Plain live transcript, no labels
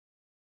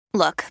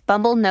Look,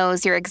 Bumble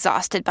knows you're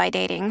exhausted by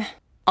dating.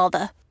 All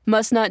the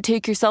must not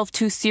take yourself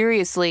too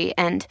seriously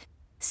and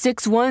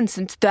 6'1"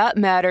 since that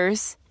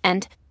matters.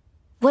 And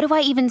what do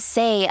I even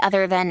say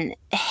other than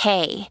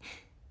hey?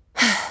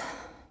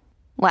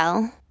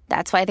 Well,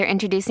 that's why they're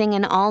introducing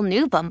an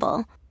all-new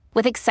Bumble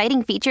with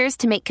exciting features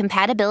to make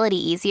compatibility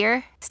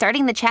easier,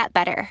 starting the chat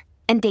better,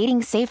 and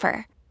dating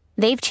safer.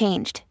 They've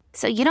changed,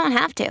 so you don't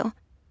have to.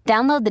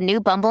 Download the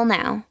new Bumble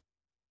now.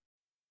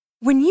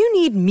 When you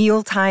need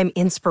mealtime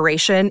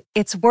inspiration,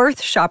 it's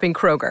worth shopping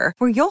Kroger,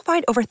 where you'll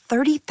find over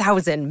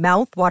 30,000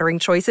 mouth-watering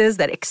choices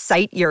that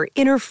excite your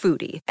inner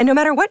foodie. And no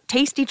matter what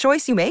tasty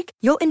choice you make,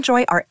 you'll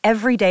enjoy our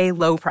everyday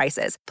low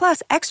prices,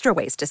 plus extra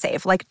ways to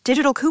save, like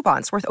digital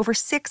coupons worth over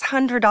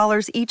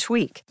 $600 each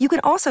week. You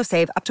can also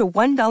save up to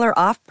 $1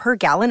 off per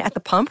gallon at the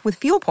pump with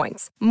fuel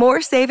points.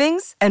 More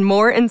savings and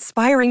more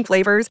inspiring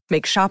flavors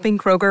make shopping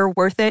Kroger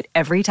worth it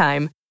every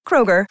time.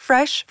 Kroger,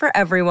 fresh for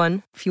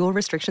everyone. Fuel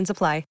restrictions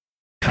apply.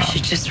 We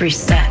should just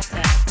reset.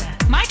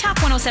 My Talk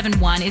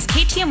 1071 is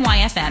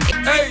KTMY FM.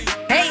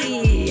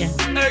 Hey!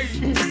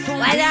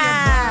 What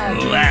up?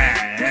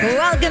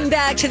 Welcome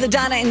back to the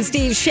Donna and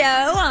Steve show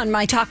on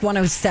My Talk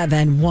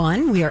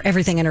 1071. We are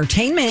everything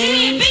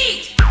entertainment.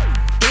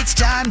 It's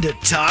time to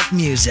talk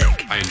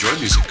music. I enjoy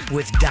music.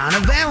 With Donna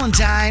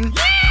Valentine.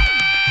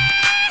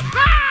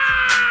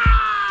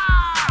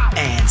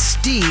 And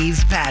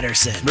Steve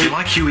Patterson. Do you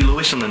like Huey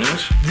Lewis on the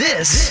news?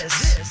 This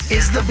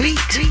is The Beat.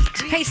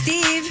 Hey,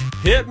 Steve.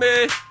 Hit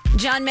me.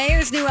 John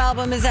Mayer's new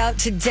album is out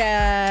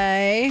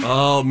today.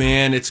 Oh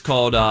man, it's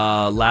called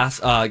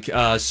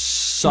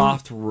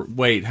Sob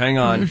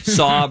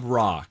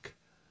Rock.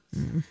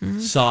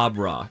 Sob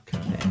Rock.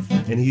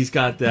 And he's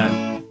got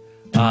that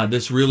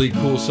this really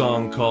cool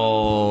song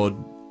called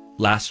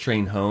Last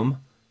Train Home.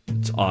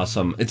 It's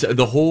awesome. It's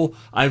the whole.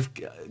 I've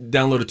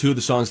downloaded two of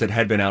the songs that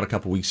had been out a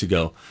couple weeks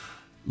ago,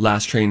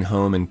 Last Train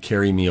Home and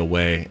Carry Me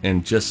Away,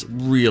 and just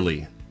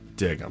really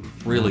dig them.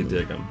 Really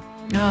dig them.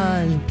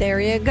 Oh, there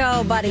you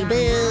go, buddy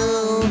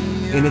boo.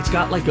 And it's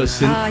got like a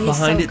synth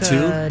behind it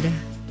too.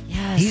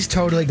 Yes. He's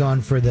totally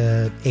gone for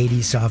the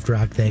 80s soft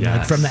rock thing,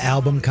 like from the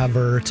album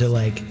cover to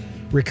like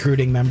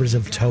recruiting members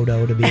of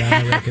Toto to be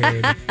on the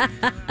record.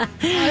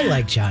 I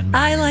like John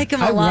Mayer. I like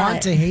him a lot. I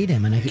want to hate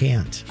him, and I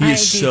can't. He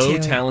is so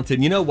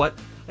talented. You know what?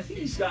 I think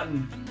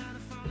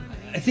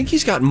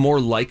he's gotten more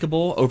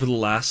likable over the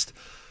last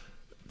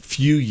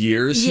few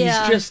years.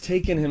 Yeah. He's just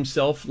taken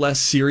himself less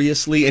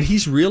seriously, and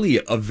he's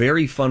really a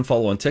very fun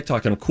follow on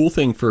TikTok. And a cool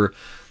thing for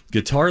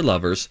guitar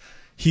lovers,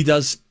 he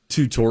does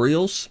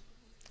tutorials,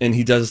 and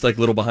he does like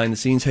little behind the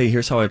scenes. Hey,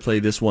 here's how I play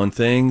this one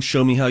thing.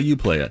 Show me how you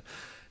play it.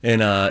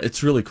 And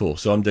it's really cool.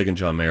 So I'm digging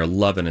John Mayer,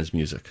 loving his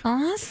music.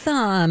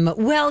 Awesome.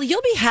 Well,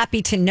 you'll be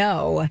happy to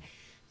know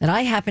that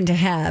I happen to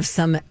have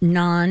some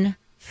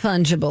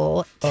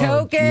non-fungible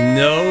tokens.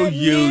 No,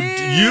 you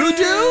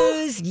do?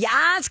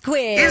 Yes,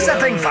 quiz. Is that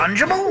thing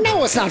fungible?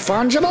 No, it's not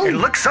fungible. It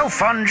looks so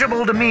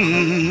fungible to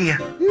me.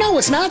 No,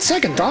 it's not.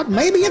 Second thought,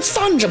 maybe it's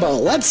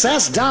fungible. Let's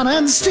ask Donna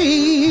and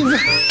Steve.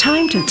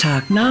 Time to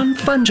talk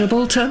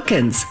non-fungible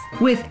tokens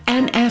with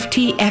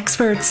NFT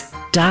experts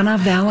Donna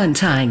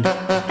Valentine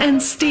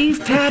and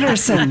Steve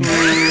Patterson.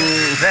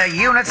 The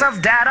units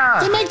of data.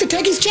 They make the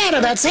techies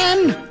chatter, that's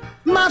in.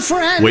 My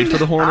friend. Wait for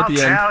the horn at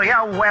the end. I'll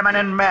tell you, women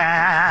and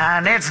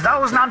men, it's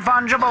those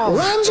non-fungibles.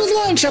 Rhymes with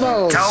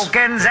Lunchables.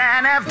 Tokens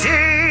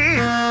NFT.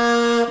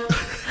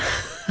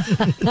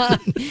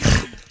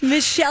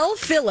 Michelle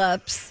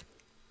Phillips.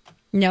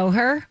 Know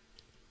her?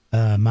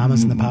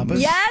 Mamas and the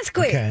Papas? Yes,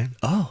 quick. Okay.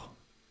 Oh.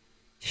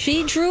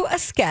 She drew a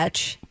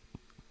sketch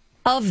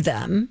of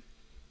them,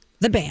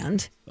 the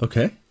band,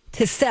 Okay.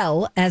 to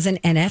sell as an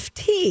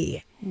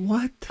NFT.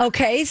 What?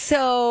 Okay,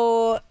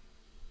 so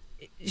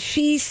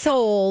she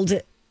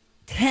sold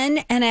 10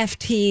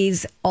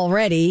 NFTs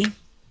already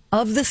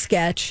of the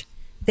sketch.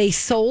 They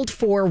sold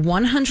for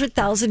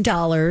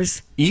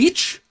 $100,000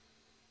 each?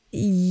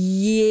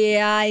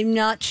 Yeah, I'm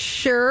not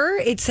sure.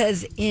 It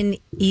says in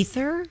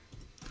Ether.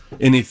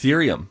 In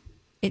Ethereum.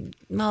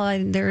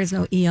 There is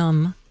no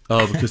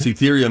Oh, because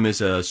Ethereum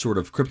is a sort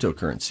of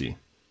cryptocurrency.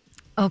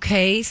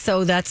 Okay,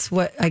 so that's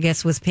what I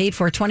guess was paid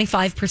for.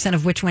 25%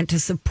 of which went to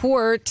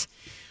support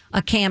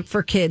a camp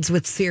for kids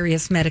with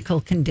serious medical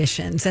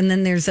conditions. And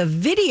then there's a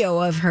video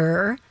of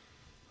her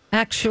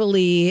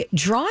actually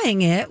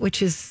drawing it,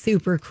 which is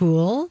super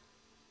cool.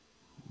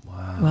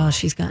 Wow. Well,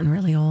 she's gotten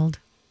really old.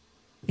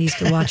 I used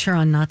to watch her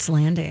on Knots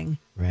Landing.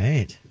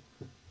 Right.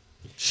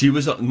 She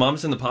was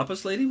Mamas and the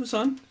Papas lady was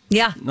on?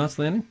 Yeah. Knots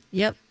Landing?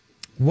 Yep.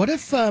 What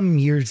if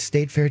your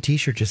State Fair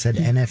t-shirt just said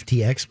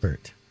NFT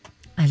expert?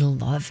 I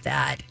love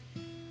that.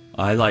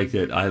 I like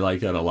it. I like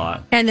that a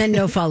lot. And then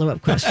no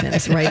follow-up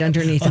questions right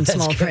underneath in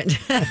small print.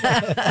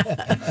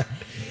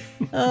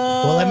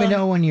 Well, let me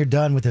know when you're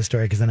done with the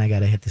story, because then I got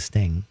to hit the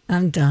sting.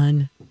 I'm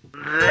done.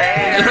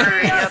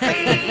 There you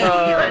be.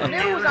 The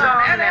news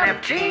on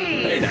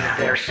NFTs.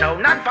 They're so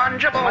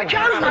non-fungible. My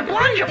job's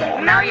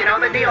non-fungible. Now you know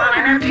the deal on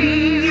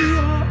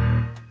NFTs.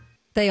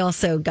 They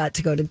also got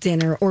to go to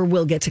dinner, or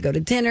will get to go to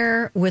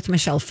dinner with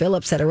Michelle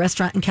Phillips at a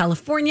restaurant in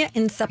California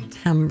in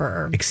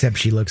September. Except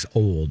she looks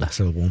old,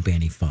 so it won't be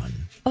any fun.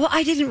 Oh,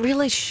 I didn't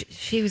realize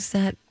she was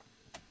that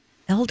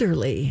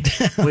elderly.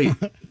 Wait,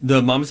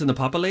 the Mamas and the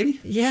Papa lady?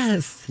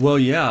 Yes. Well,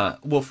 yeah.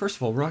 Well, first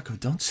of all, Rocco,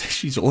 don't say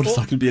she's old. It's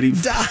not going to be any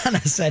Donna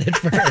said it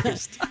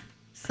first.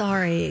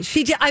 Sorry.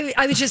 She did.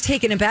 I was just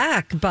taken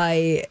aback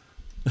by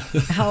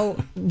how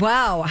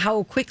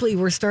quickly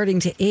we're starting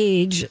to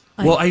age.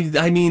 Well,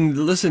 I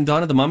mean, listen,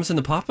 Donna, the Mamas and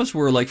the Papas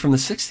were like from the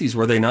 60s,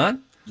 were they not?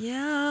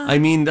 Yeah. I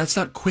mean, that's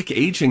not quick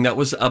aging. That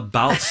was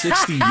about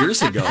 60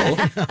 years ago.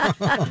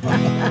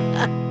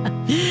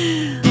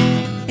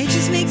 It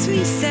just makes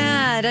me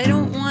sad. I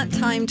don't want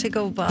time to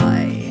go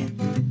by.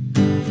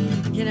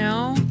 You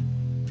know?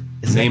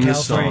 Is Name that the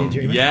California song.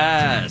 Dreaming?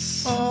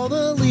 Yes. All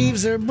the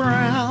leaves are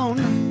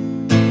brown.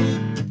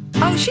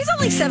 Oh, she's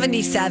only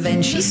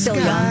 77. She's still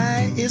young. The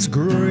sky is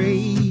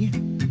gray.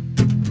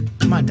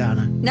 Come on,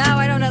 Donna. No,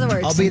 I don't know the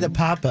words. I'll be the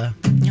Papa.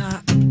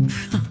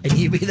 And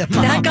you be the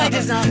Mama. That guy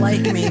does not like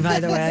me, by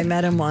the way. I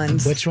met him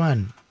once. Which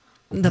one?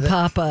 The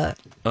Papa.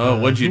 Oh,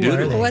 what'd you who do are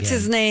to they? him? What's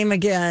his name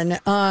again?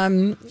 I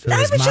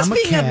there's was just Mama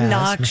being Cass,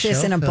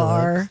 obnoxious Michelle in a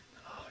bar.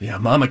 Yeah,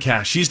 Mama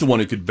Cash. She's the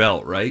one who could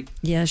belt, right?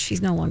 Yeah,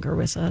 she's no longer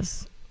with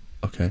us.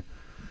 Okay.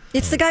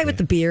 It's the guy with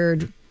the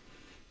beard.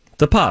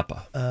 The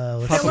Papa.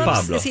 let's Papa Phillips?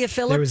 Pablo. Is he a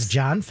Phillips? There was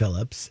John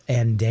Phillips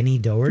and Denny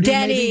Doherty.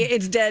 Denny. maybe?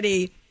 It's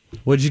Denny.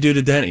 What'd you do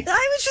to Denny?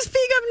 I was just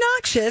being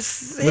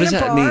obnoxious What in does a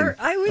that bar. mean?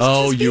 I was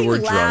oh, just you being were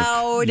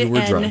loud drunk. You were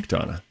and drunk,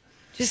 Donna.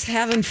 just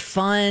having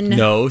fun.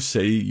 No,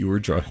 say you were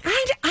drunk.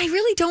 I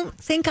really don't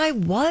think I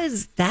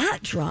was that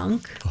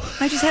drunk.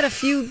 I just had a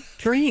few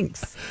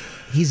drinks.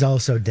 He's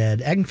also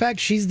dead. In fact,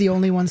 she's the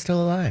only one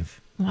still alive.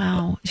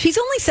 Wow. She's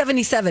only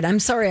 77. I'm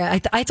sorry.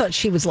 I thought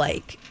she was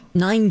like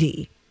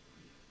 90.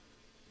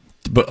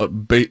 But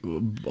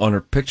on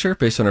her picture,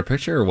 based on her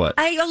picture, or what?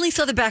 I only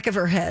saw the back of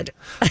her head.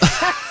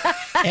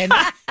 And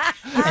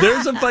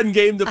There's a fun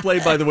game to play,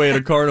 by the way, at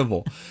a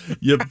carnival.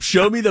 You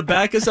show me the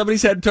back of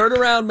somebody's head, turn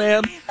around,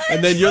 ma'am,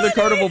 and then you're the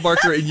carnival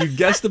marker, and you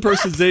guess the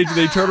person's age, and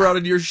they turn around,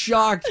 and you're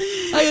shocked.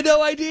 I had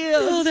no idea.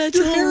 Oh, that's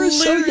Your hair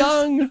is so hilarious.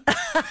 young.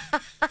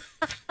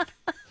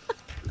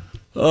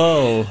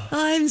 Oh.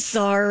 I'm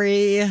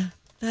sorry.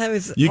 That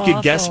was You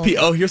could guess. awful.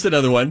 Oh, here's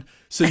another one.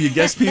 So you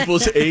guess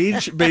people's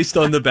age based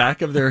on the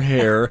back of their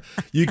hair.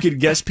 You could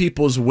guess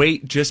people's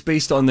weight just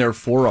based on their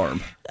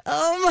forearm.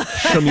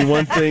 Show me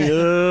one thing.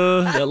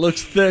 That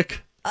looks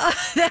thick.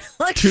 That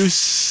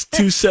looks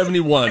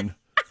 271.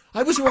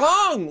 I was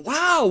wrong.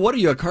 Wow. What are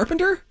you, a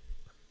carpenter?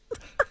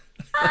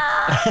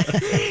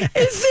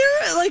 Is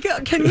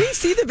there can we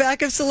see the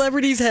back of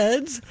celebrities'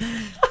 heads?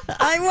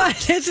 I want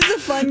this is a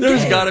fun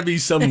There's game. got to be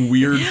some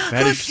weird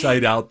fetish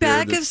site out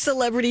there. Back of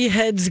celebrity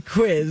heads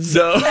quiz.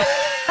 No.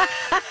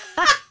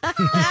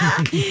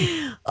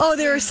 Oh,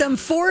 there are some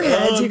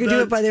foreheads. You can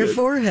do it by their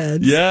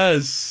foreheads.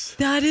 Yes.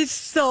 That is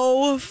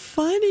so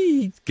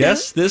funny.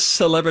 Guess this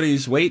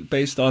celebrity's weight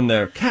based on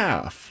their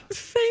calf.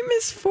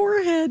 Famous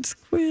foreheads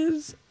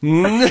quiz.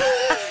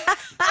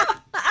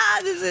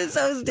 This is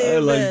so stupid. I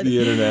like the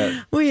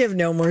internet. We have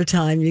no more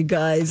time, you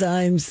guys.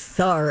 I'm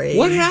sorry.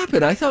 What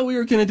happened? I thought we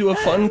were going to do a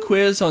fun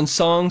quiz on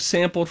songs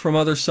sampled from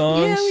other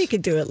songs. Yeah, we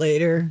could do it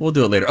later. We'll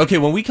do it later. Okay,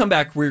 when we come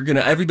back,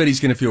 everybody's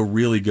gonna feel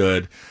really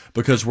good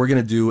because we're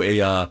gonna do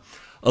a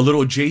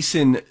little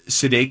Jason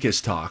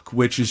Sudeikis talk,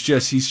 which is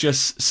he's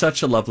just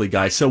such a lovely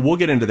guy. So we'll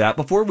get into that.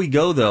 Before we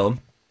go, though,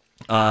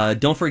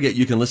 don't forget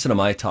you can listen to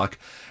My Talk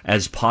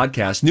as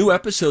podcast. New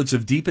episodes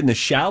of Deep in the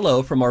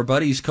Shallow from our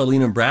buddies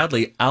Colleen and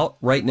Bradley out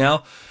right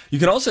now. You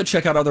can also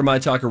check out other My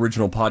Talk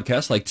original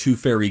podcasts like Two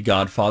Fairy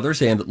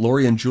Godfathers and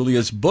Lori and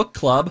Julia's Book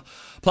Club,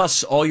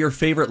 plus all your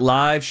favorite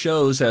live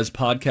shows as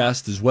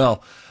podcasts as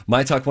well.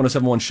 My Talk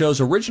 1071 shows,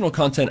 original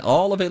content,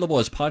 all available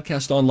as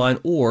podcast online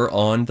or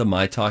on the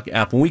My Talk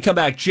app. When we come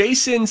back,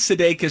 Jason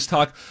Sudeikis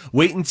talk.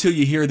 Wait until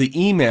you hear the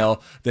email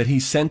that he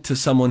sent to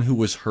someone who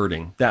was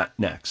hurting. That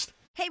next.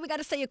 Hey, we got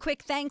to say a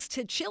quick thanks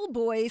to Chill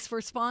Boys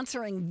for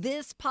sponsoring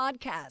this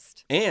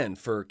podcast. And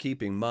for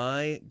keeping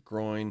my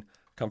groin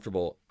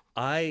comfortable.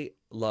 I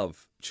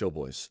love Chill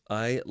Boys.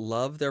 I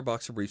love their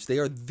boxer briefs. They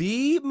are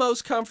the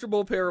most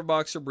comfortable pair of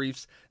boxer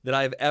briefs that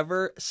I've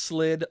ever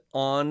slid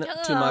on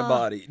to my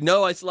body.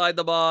 No, I slide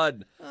them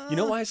on. You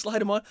know why I slide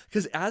them on?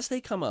 Because as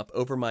they come up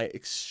over my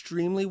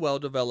extremely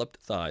well-developed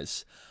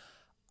thighs,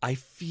 I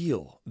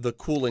feel the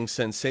cooling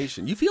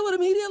sensation. You feel it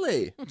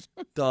immediately.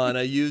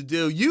 Donna, you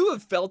do. You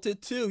have felt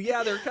it too.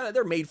 Yeah,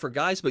 they're made for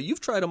guys, but you've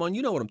tried them on.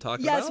 You know what I'm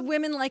talking about. Yes,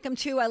 women like them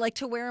too. I like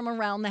to wear them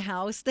around the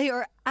house. They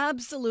are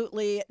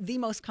absolutely the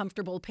most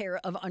comfortable pair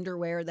of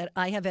underwear that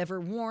I have ever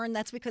worn.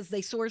 That's because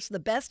they source the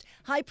best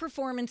high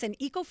performance and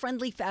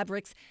eco-friendly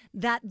fabrics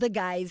that the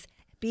guys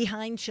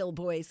behind Chill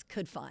Boys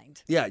could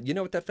find. Yeah, you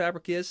know what that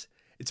fabric is?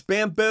 It's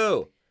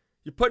bamboo.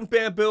 You're putting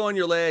bamboo on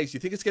your legs.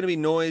 You think it's going to be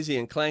noisy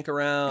and clank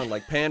around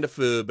like panda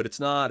food, but it's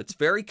not. It's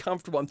very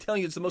comfortable. I'm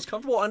telling you, it's the most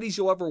comfortable undies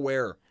you'll ever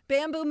wear.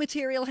 Bamboo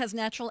material has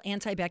natural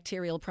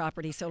antibacterial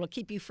properties, so it'll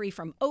keep you free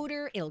from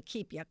odor. It'll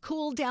keep you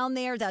cool down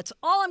there. That's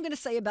all I'm going to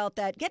say about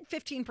that. Get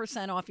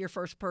 15% off your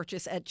first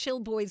purchase at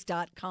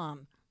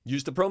chillboys.com.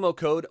 Use the promo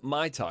code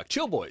MyTalk.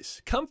 Chill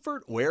Boys,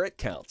 comfort where it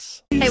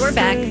counts. Hey, we're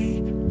back.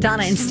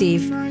 Donna and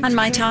Steve on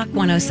My Talk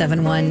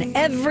 1071.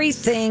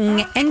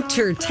 Everything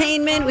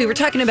entertainment. We were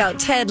talking about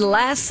Ted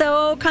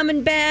Lasso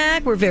coming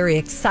back. We're very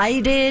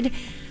excited.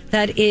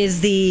 That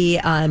is the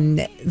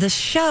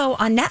show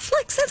on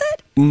Netflix, is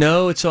it?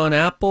 No, it's on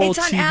Apple It's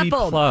on TV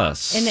Apple.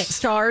 Plus. And it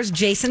stars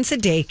Jason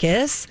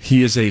Sudeikis.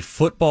 He is a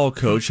football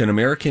coach, an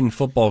American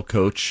football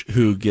coach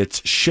who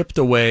gets shipped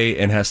away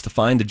and has to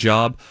find a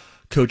job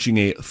coaching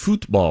a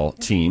football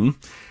team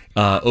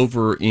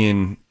over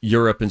in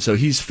Europe. And so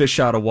he's fish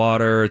out of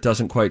water. It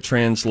doesn't quite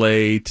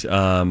translate,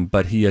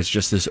 but he has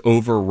just this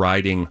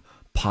overriding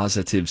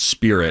positive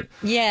spirit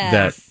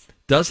that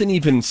doesn't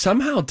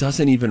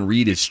even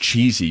read as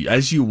cheesy.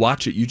 As you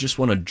watch it, you just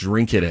want to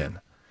drink it in.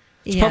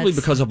 It's probably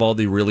because of all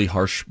the really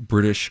harsh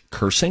British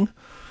cursing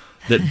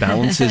that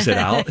balances it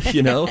out,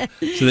 you know?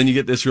 So then you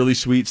get this really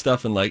sweet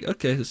stuff and like,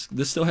 okay,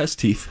 this still has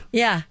teeth.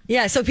 Yeah.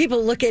 So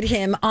people look at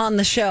him on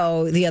the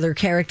show, the other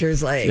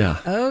characters, like,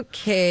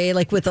 okay,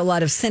 like with a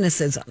lot of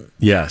cynicism.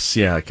 Yes,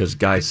 yeah, because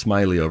Guy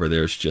Smiley over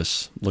there is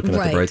just looking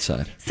at the bright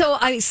side. So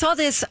I saw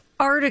this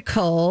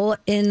article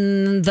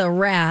in The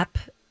Wrap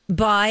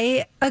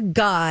by a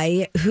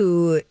guy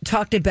who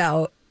talked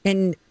about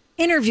an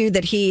interview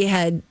that he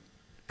had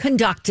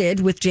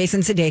conducted with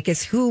Jason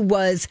Sudeikis, who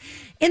was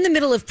in the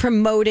middle of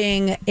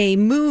promoting a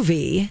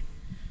movie,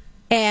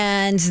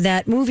 and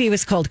that movie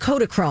was called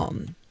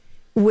Kodachrome,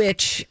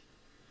 which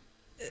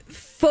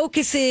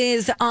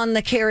focuses on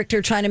the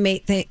character trying to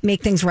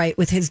make things right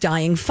with his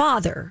dying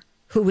father,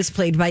 who was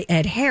played by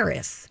Ed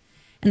Harris.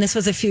 And this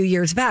was a few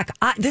years back.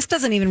 This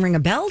doesn't even ring a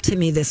bell to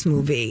me, this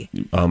movie.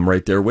 I'm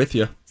right there with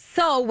you.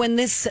 So when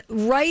this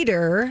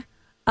writer,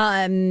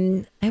 I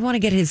want to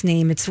get his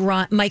name. It's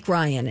Mike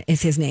Ryan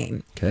is his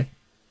name. Okay.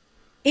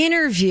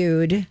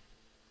 Interviewed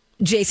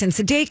Jason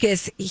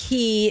Sudeikis.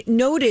 He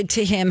noted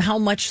to him how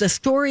much the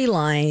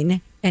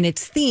storyline and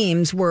its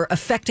themes were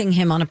affecting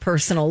him on a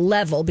personal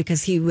level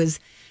because he was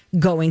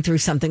going through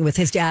something with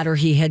his dad, or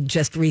he had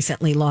just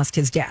recently lost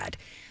his dad.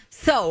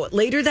 So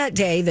later that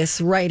day,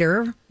 this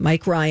writer,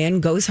 Mike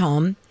Ryan, goes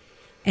home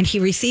and he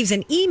receives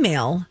an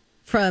email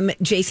from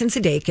Jason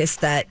Sudeikis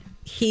that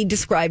he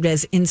described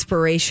as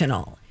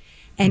inspirational.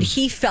 And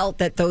he felt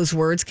that those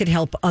words could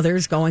help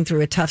others going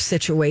through a tough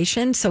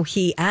situation. So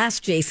he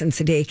asked Jason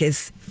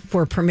Sudeikis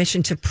for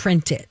permission to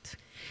print it.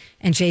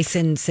 And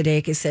Jason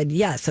Sudeikis said,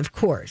 yes, of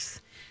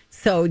course.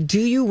 So do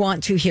you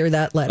want to hear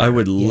that letter? I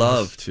would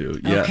love to,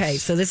 yes. Okay,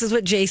 so this is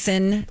what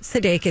Jason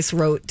Sudeikis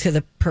wrote to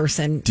the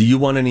person. Do you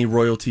want any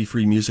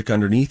royalty-free music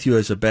underneath you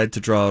as a bed to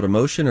draw out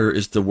emotion, or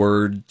is the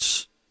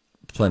words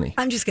plenty?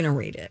 I'm just going to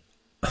read it.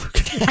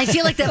 Okay. I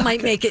feel like that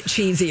might make it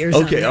cheesy or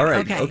something. Okay, all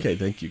right. Okay,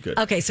 thank you. Good.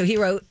 Okay, so he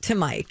wrote to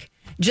Mike,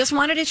 just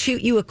wanted to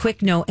shoot you a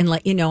quick note and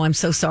let you know I'm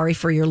so sorry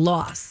for your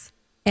loss.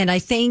 And I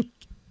thank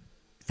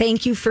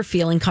you for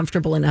feeling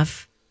comfortable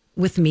enough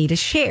with me to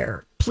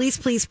share. Please,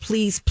 please,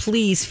 please,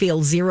 please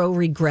feel zero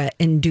regret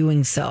in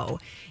doing so.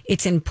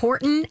 It's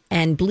important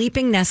and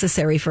bleeping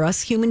necessary for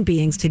us human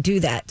beings to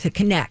do that, to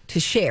connect, to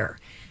share,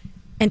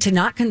 and to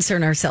not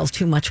concern ourselves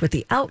too much with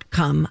the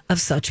outcome of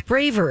such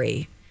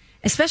bravery.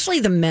 Especially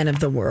the men of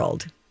the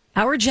world.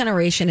 Our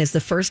generation is the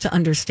first to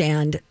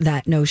understand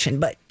that notion.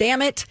 But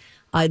damn it,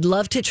 I'd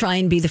love to try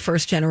and be the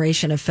first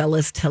generation of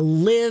fellas to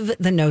live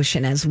the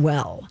notion as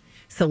well.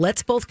 So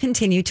let's both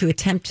continue to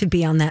attempt to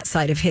be on that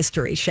side of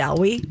history, shall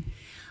we?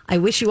 I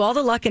wish you all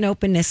the luck and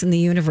openness in the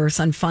universe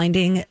on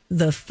finding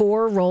the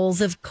 4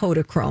 rolls of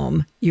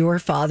Kodachrome your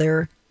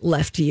father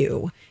left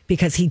you.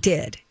 Because he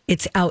did.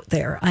 It's out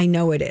there. I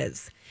know it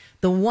is.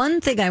 The one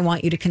thing I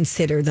want you to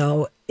consider,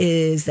 though,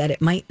 is that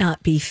it might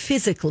not be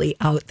physically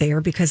out there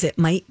because it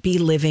might be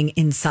living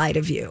inside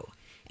of you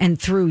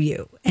and through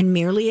you. And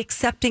merely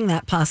accepting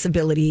that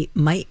possibility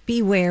might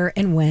be where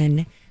and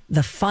when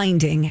the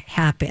finding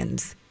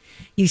happens.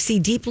 You see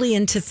deeply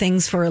into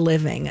things for a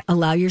living.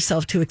 Allow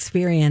yourself to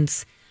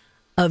experience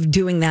of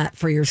doing that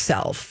for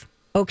yourself.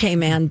 Okay,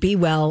 man, be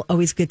well.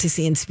 Always good to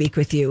see and speak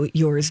with you.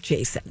 Yours,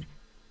 Jason.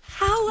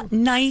 How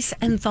nice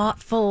and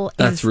thoughtful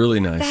That's really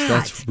nice.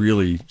 That's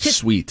really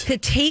sweet. To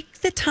take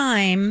the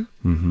time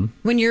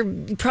when you're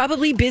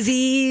probably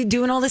busy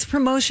doing all this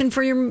promotion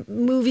for your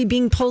movie,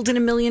 being pulled in a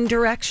million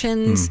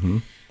directions.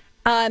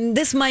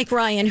 This Mike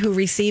Ryan, who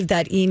received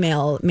that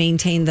email,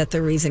 maintained that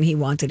the reason he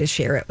wanted to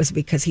share it was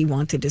because he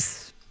wanted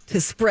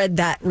to spread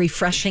that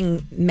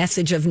refreshing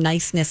message of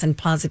niceness and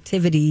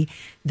positivity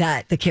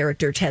that the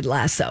character Ted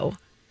Lasso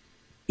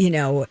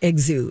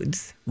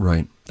exudes.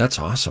 Right. That's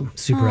awesome.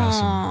 Super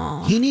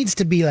awesome. He needs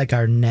to be like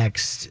our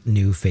next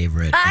new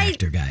favorite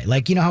actor guy.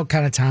 Like, you know how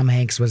kind of Tom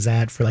Hanks was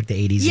that for like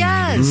the 80s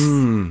Yes.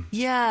 and 90s?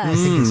 Yes. I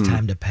think it's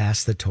time to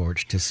pass the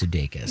torch to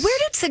Sudeikis. Where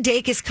did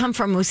Sudeikis come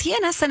from? Was he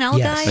an SNL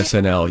Yes. guy?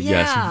 SNL,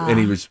 yes. Yeah. And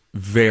he was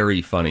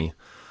very funny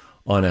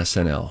on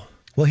SNL.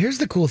 Well, here's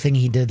the cool thing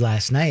he did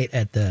last night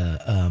at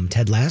the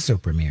Ted Lasso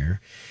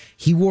premiere.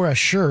 He wore a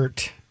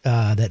shirt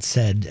that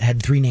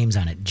had 3 names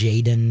on it: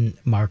 Jaden,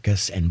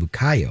 Marcus, and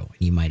Bukayo. And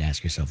you might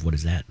ask yourself, what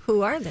is that?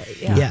 Who are they?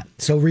 Yeah.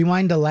 So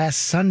rewind to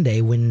last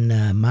Sunday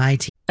when my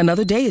team.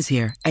 Another day is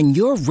here, and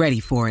you're ready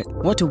for it.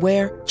 What to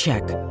wear?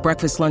 Check.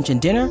 Breakfast, lunch, and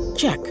dinner?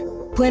 Check.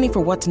 Planning for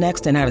what's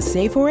next and how to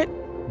save for it?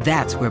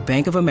 That's where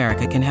Bank of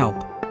America can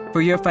help. For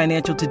your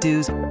financial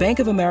to-dos, Bank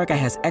of America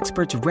has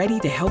experts ready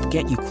to help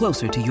get you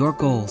closer to your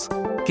goals.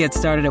 Get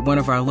started at one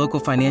of our local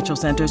financial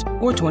centers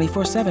or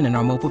 24/7 in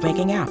our mobile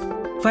banking app.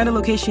 Find a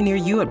location near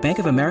you at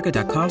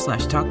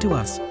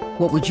bankofamerica.com/talktous.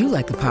 What would you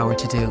like the power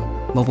to do?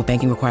 Mobile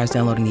banking requires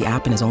downloading the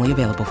app and is only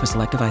available for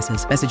select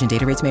devices. Message and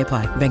data rates may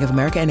apply. Bank of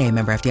America N.A.,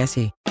 member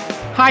FDIC.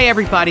 Hi,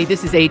 everybody.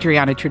 This is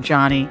Adriana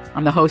Trajani.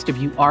 I'm the host of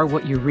You Are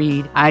What You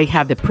Read. I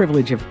have the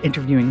privilege of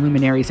interviewing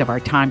luminaries of our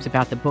times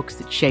about the books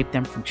that shaped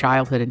them from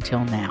childhood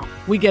until now.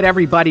 We get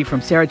everybody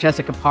from Sarah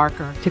Jessica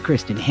Parker to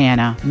Kristen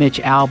Hanna, Mitch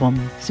Albom,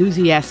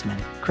 Susie Essman,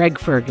 Craig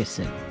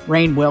Ferguson,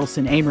 Rainn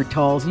Wilson, Amor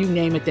Tolls, you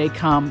name it, they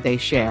come, they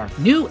share.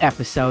 New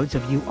episodes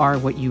of You Are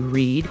What You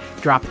Read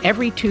drop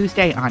every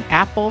Tuesday on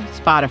Apple,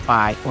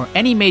 Spotify, or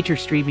any major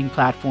streaming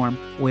platform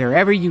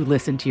wherever you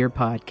listen to your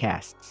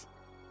podcasts.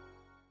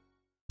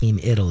 Team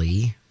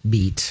Italy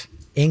beat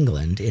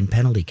England in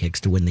penalty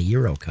kicks to win the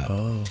Euro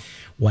Cup.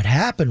 What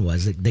happened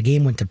was the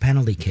game went to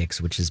penalty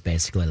kicks, which is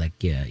basically like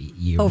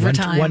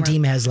Overtime, one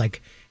team has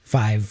like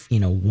 5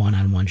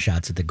 one-on-one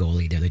shots at the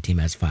goalie. The other team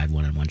has 5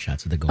 one-on-one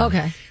shots at the goalie.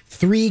 Okay.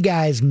 3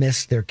 guys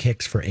missed their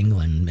kicks for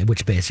England,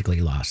 which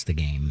basically lost the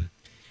game.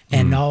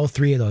 And all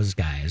 3 of those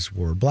guys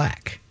were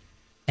black.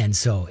 And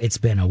so it's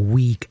been a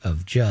week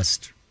of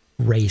just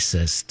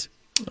racist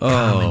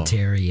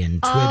commentary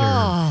and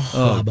Twitter,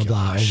 blah, blah,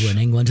 blah, over in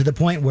England, to the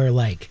point where,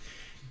 like,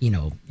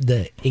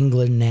 the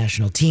England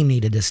national team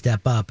needed to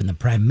step up and the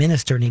prime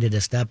minister needed to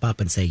step up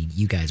and say,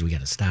 you guys, we got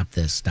to stop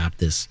this.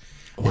 This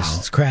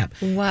is crap.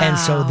 Wow. And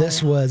so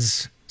this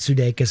was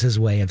Sudeikis'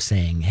 way of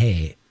saying,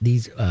 hey,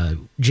 these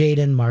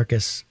Jaden,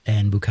 Marcus,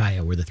 and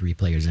Bukayo were the 3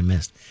 players I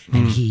missed.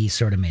 And he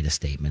sort of made a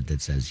statement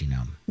that says,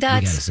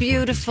 that's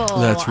beautiful.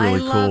 That's really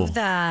cool. I love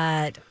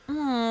that.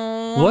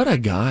 Aww. What a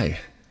guy.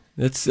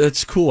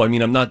 That's cool. I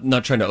mean, I'm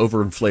not trying to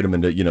overinflate him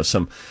into,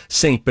 some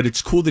saint, but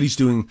it's cool that he's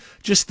doing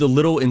just the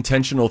little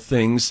intentional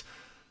things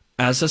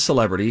as a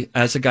celebrity,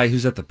 as a guy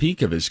who's at the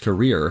peak of his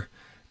career,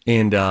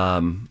 and,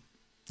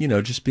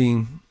 just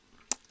being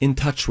in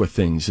touch with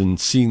things and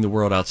seeing the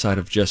world outside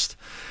of just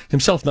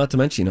himself, not to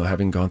mention,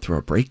 having gone through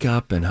a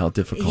breakup and how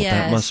difficult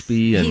that must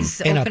be. And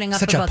he's opening up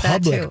such about a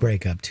public that too.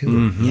 breakup, too.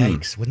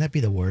 Yikes. Wouldn't that be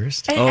the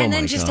worst? And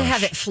then just to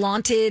have it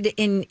flaunted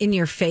in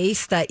your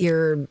face that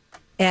your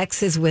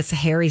ex is with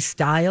Harry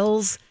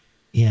Styles.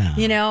 Yeah.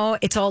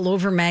 It's all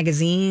over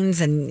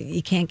magazines and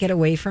you can't get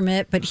away from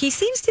it. But he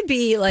seems to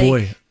be like...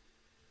 Boy,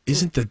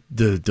 isn't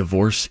the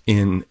divorce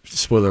in,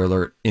 spoiler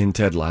alert, in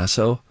Ted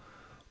Lasso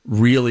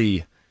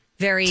really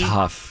very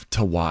tough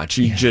to watch?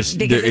 Because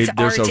it's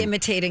art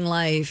imitating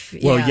life.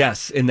 Well,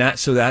 yes. And that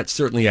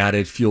certainly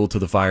added fuel to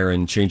the fire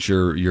and changed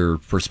your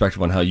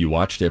perspective on how you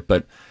watched it.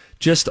 But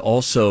just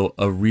also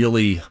a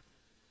really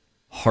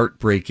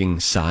heartbreaking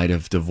side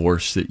of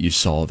divorce that you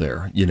saw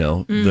there,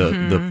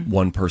 the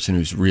one person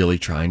who's really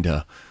trying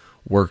to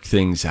work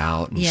things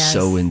out and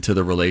so into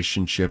the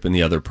relationship, and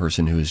the other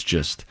person who is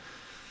just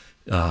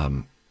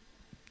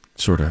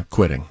sort of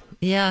quitting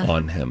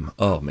on him.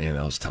 Oh man,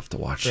 that was tough to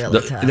watch.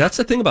 Really tough. That's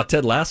the thing about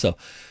Ted Lasso.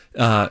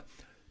 It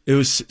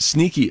was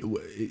sneaky.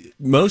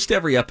 Most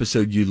every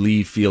episode you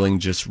leave feeling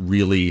just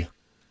really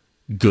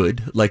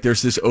good. Like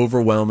there's this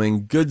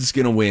overwhelming good's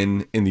gonna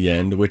win in the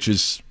end, which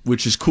is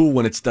cool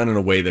when it's done in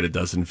a way that it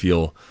doesn't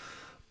feel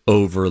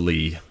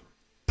overly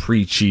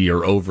preachy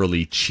or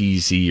overly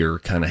cheesy or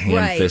kind of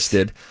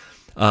ham-fisted.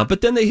 But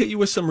then they hit you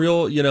with some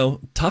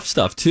real, tough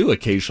stuff too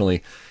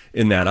occasionally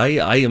in that.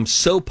 I am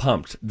so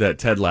pumped that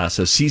Ted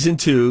Lasso season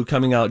 2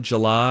 coming out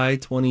July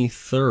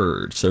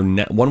 23rd. So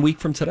 1 week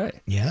from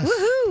today. Yes.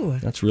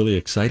 Woohoo! That's really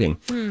exciting.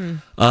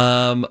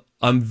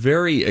 I'm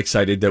very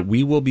excited that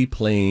we will be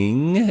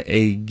playing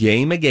a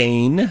game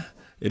again.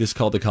 It is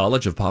called the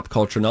College of Pop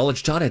Culture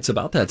Knowledge. John, it's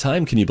about that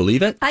time. Can you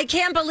believe it? I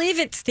can't believe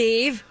it,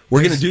 Steve.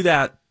 We're going to do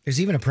that. There's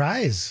even a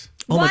prize.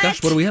 Oh my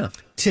gosh, what do we have?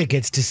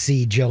 Tickets to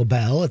see Joe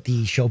Bell at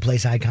the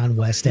Showplace Icon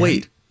West End.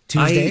 Wait,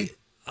 Tuesday.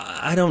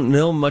 I don't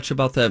know much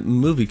about that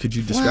movie. Could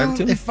you describe it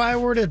to me? If I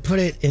were to put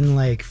it in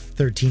like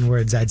 13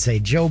 words, I'd say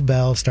Joe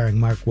Bell starring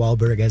Mark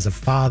Wahlberg as a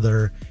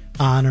father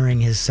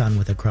honoring his son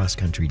with a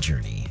cross-country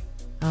journey.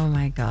 Oh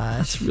my gosh.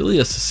 That's really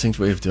a succinct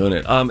way of doing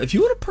it. If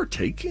you want to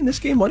partake in this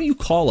game, why don't you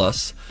call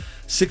us?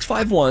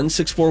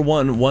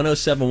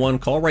 651-641-1071.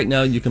 Call right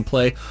now. You can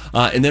play.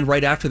 And then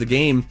right after the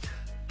game,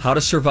 how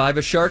to survive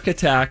a shark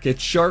attack.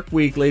 It's Shark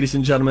Week, ladies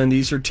and gentlemen.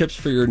 These are tips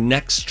for your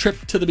next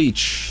trip to the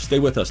beach. Stay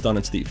with us, Don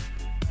and Steve.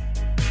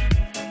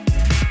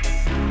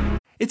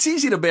 It's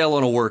easy to bail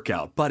on a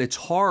workout, but it's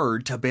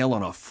hard to bail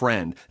on a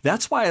friend.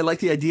 That's why I like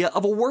the idea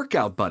of a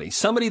workout buddy.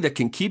 Somebody that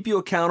can keep you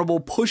accountable,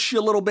 push you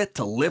a little bit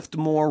to lift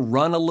more,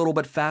 run a little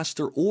bit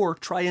faster, or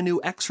try a new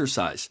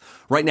exercise.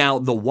 Right now,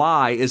 the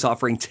Y is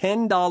offering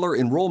 $10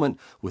 enrollment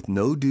with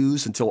no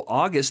dues until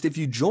August if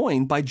you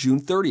join by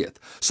June 30th.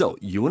 So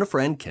you and a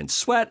friend can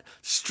sweat,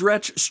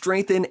 stretch,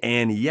 strengthen,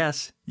 and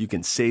yes, you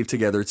can save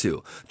together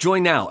too.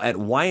 Join now at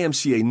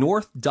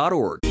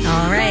ymcanorth.org.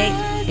 All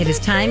right. It is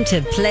time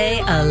to play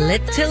a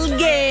little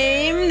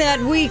game that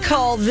we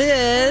call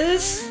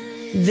this.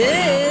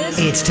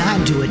 It's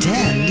time to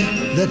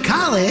attend the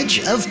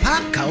College of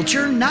Pop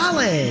Culture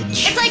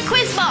Knowledge. It's like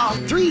quiz ball.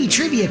 3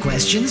 trivia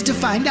questions to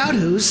find out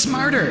who's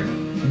smarter.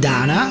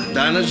 Donna.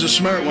 Donna's a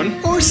smart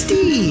one. Or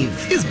Steve.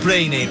 His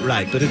brain ain't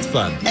right, but it's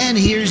fun. And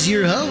here's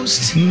your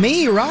host,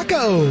 Me,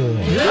 Rocco.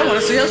 I want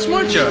to see how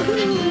smart you are.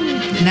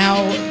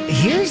 Now,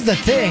 here's the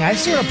thing. I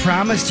sort of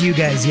promised you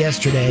guys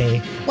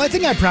yesterday. Well, I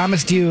think I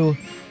promised you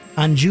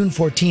on June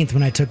 14th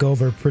when I took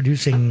over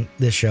producing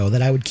this show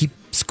that I would keep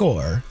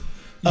score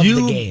of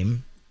the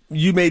game.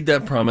 You made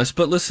that promise,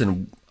 but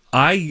listen,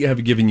 I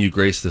have given you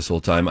grace this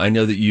whole time. I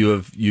know that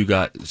you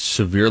got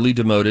severely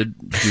demoted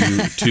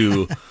due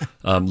to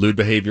lewd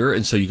behavior,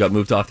 and so you got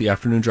moved off the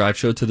afternoon drive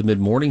show to the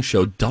mid-morning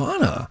show.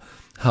 Donna,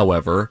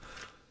 however,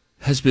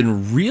 has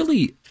been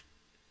really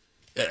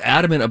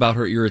adamant about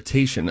her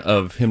irritation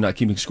of him not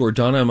keeping score.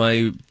 Donna, am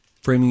I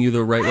framing you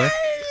the right way?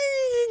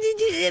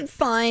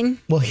 Fine.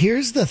 Well,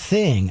 here's the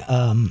thing.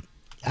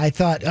 I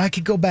thought I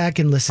could go back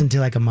and listen to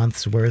like a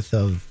month's worth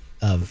of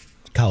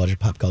College of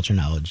Pop Culture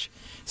Knowledge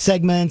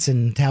segments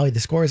and tally the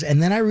scores.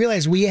 And then I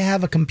realized we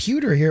have a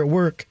computer here at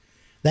work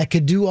that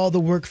could do all the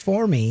work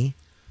for me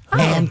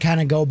and kind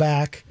of go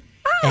back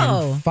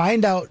and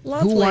find out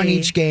who won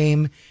each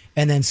game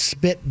and then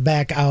spit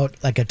back out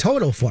like a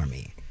total for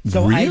me.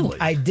 So really?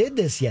 I did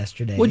this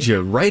yesterday. Would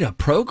you write a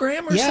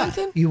program or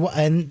something?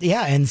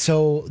 And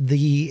so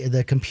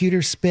the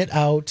computer spit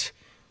out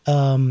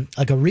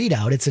like a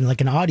readout. It's in like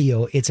an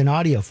audio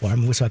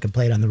form, so I can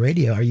play it on the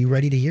radio. Are you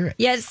ready to hear it?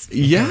 Yes.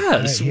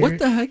 Yes. Right, what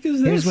the heck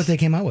is this? Here's what they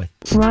came out with.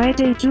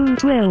 Friday, June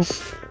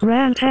 12th.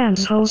 Grand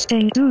Hands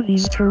hosting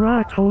Dooney's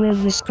Toronto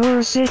with the score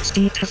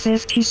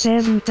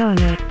 60-57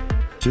 Donna.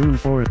 June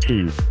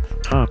 14th.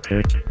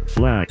 Topic,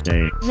 Black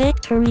Day.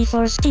 Victory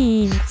for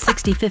Steve.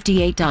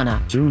 60-58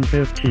 Donna. June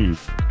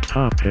 15th.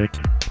 Topic,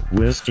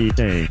 Whiskey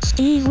Day.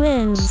 Steve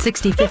wins.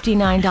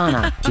 60-59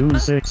 Donna. June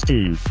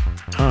 16th.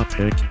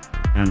 Topic,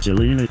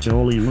 Angelina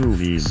Jolie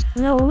movies.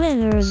 No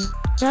winners.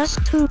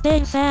 Just 2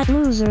 big fat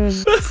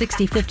losers.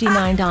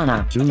 60-59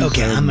 Donna.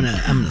 Okay, I'm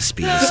gonna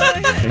speed this up.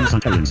 Famous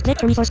Ontarians.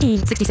 Victory for Steve.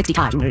 60-60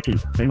 tie. June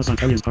 18th. Famous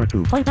Ontarians Part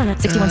 2. Point Donna.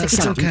 61-60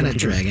 Still kind of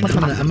dragging.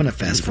 I'm gonna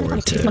fast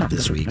forward to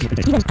this week.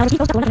 Okay,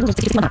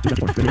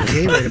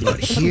 right about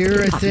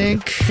here, I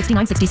think.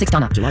 69-66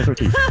 Donna. July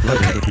 13th.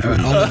 Okay, all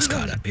right, almost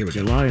caught up. Here we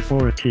go. July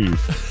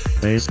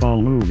 14th. Baseball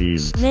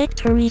movies.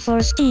 Victory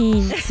for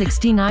Steve.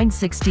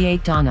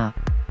 69-68 Donna.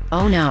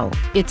 Oh no,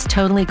 it's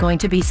totally going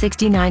to be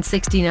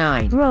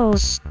 69-69.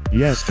 Gross.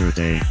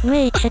 Yesterday.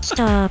 Make it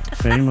stop.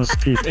 Famous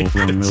people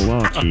from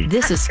Milwaukee.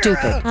 This is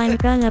stupid. I'm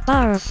gonna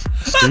barf.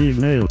 Steve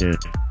nailed it.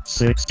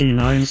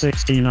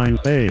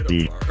 69-69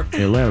 baby.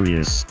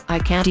 Hilarious. I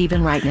can't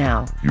even right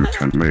now. You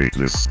can't make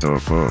this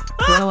stuff up.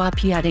 Grow up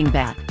yetting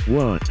that.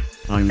 What?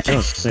 I'm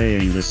just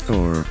saying the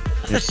score.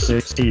 It's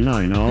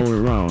 69 all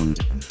around.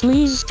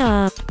 Please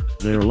stop.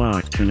 They're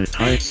locked in a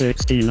tight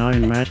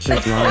 69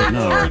 matchup right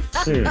now.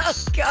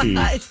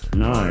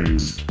 69.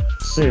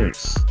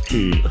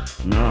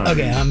 69.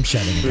 Okay, I'm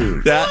shutting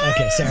it down.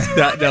 Okay, sorry.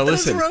 Now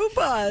listen.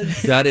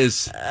 Robots.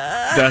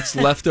 That's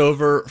left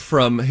over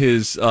from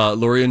his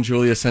Laurie and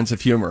Julia sense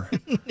of humor.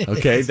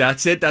 Okay,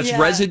 that's it. That's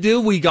residue.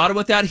 We got him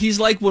with that.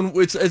 He's like when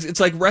it's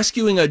like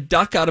rescuing a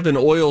duck out of an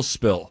oil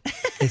spill.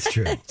 It's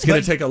true. It's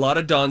going to take a lot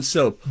of Dawn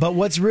soap. But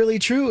what's really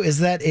true is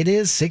that it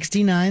is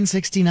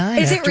 69-69.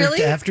 Is it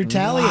really? After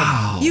tallying.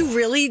 Wow. You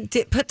really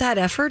did put that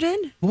effort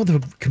in? Well,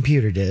 the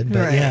computer did, but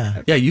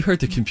Right. Yeah, you heard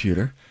the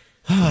computer.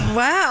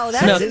 Wow,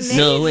 that's amazing.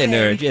 No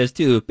winner, just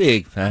 2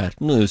 big fat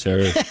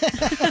losers.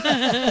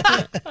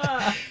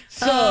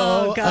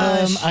 So,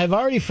 gosh. I've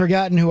already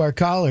forgotten who our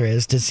caller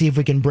is to see if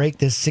we can break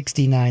this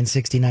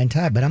 69-69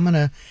 tie, but I'm going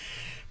to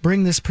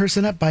bring this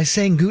person up by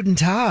saying Guten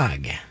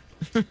Tag.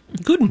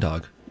 Guten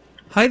Tag.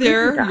 Hi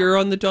there. You're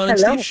on the Dawn and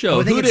Steve show.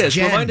 Oh, I think Who it it's is?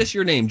 Jen. Remind us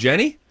your name.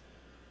 Jenny?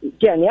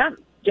 Jen, yeah.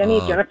 Jenny,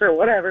 Jennifer,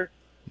 whatever.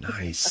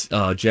 Nice.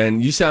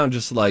 Jen, you sound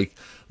just like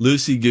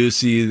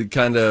loosey-goosey, the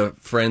kind of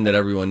friend that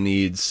everyone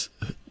needs.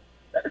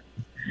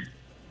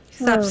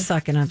 Stop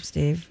sucking up,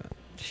 Steve.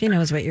 She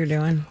knows what you're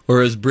doing.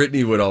 Or as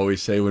Brittany would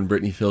always say when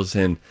Brittany fills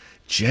in,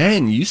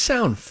 Jen, you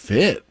sound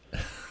fit.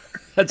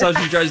 That's how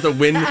she tries to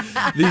win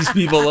these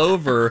people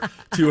over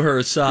to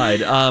her side.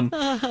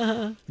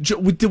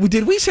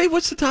 Did we say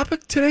what's the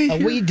topic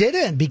today? We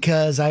didn't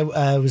because I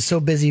was so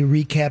busy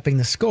recapping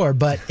the score,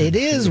 but it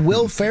is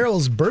Will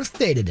Ferrell's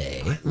birthday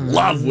today.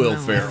 Love Will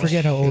Ferrell. I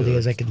forget how old he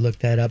is. I could look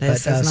that up.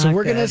 This But, is so not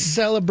we're going to good.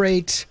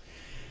 celebrate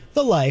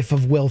the life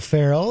of Will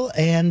Ferrell.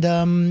 And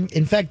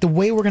in fact, the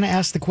way we're going to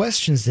ask the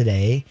questions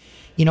today,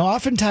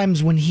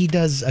 oftentimes when he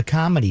does a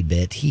comedy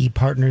bit, he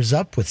partners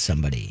up with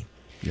somebody.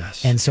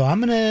 Yes. And so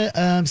I'm going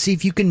to see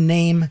if you can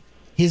name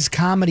his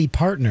comedy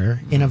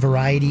partner in a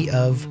variety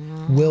of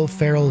Will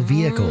Ferrell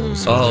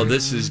vehicles. Oh,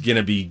 this is going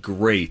to be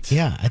great.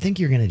 Yeah, I think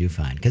you're going to do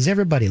fine because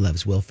everybody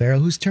loves Will Ferrell,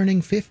 who's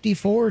turning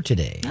 54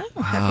 today.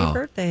 Oh, happy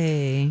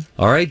birthday.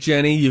 All right,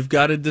 Jenny, you've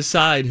got to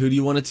decide. Who do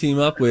you want to team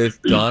up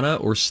with, Donna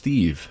or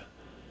Steve?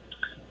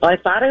 Well, I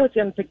thought I was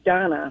going to pick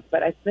Donna,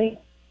 but I think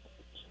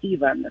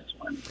Steve on this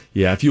one.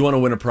 Yeah, if you want to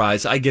win a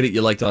prize, I get it.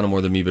 You like Donna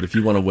more than me, but if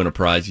you want to win a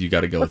prize, you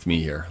got to go with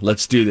me here.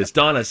 Let's do this.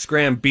 Donna,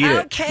 scram, beat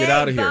it. Get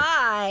out of here.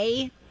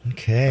 Bye.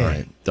 Okay. All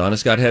right.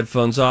 Donna's got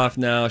headphones off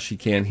now. She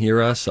can't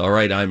hear us. All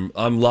right,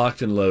 I'm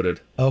locked and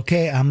loaded.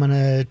 Okay, I'm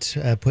going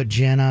to put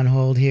Jen on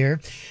hold here.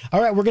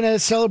 All right, we're going to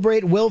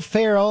celebrate Will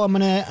Ferrell. I'm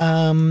going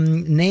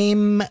to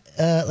name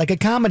like a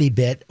comedy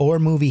bit or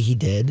movie he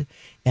did,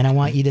 and I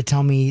want you to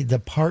tell me the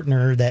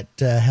partner that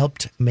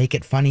helped make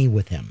it funny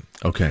with him.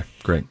 Okay,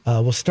 great.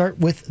 We'll start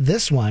with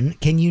this one.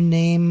 Can you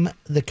name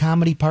the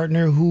comedy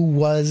partner who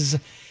was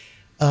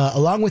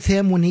along with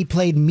him when he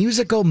played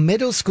musical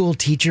middle school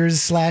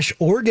teachers /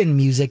 organ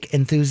music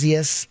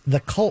enthusiasts, the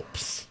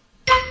Culps?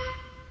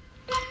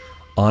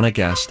 Anna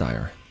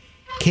Gasteyer.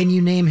 Can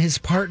you name his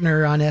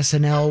partner on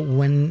SNL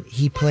when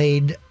he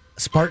played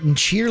Spartan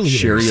cheerleaders?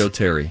 Sherry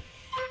O'Terry.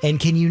 And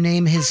can you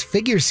name his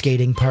figure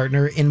skating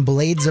partner in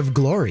Blades of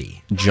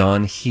Glory?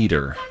 John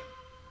Heater.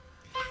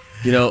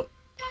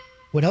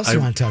 What else do you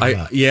want to talk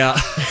about?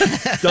 Yeah.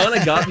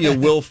 Donna got me a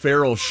Will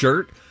Ferrell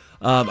shirt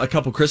a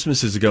couple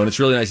Christmases ago, and it's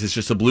really nice. It's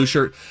just a blue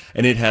shirt,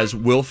 and it has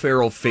Will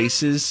Ferrell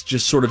faces,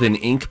 just sort of in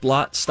ink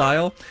blot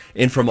style,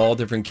 and from all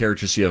different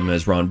characters. You have him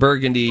as Ron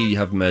Burgundy, you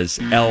have him as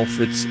Elf.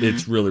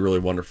 It's really, really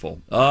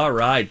wonderful. All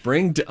right,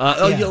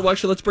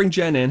 actually, let's bring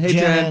Jen in. Hey,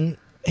 Jen.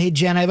 Hey,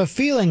 Jen, I have a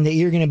feeling that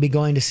you're going to be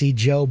going to see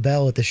Joe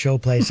Bell at the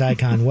Showplace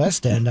Icon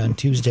West End on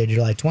Tuesday,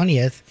 July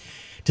 20th,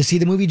 to see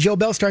the movie Joe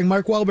Bell starring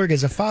Mark Wahlberg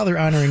as a father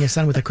honoring his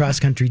son with a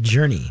cross-country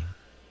journey.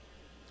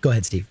 Go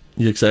ahead, Steve.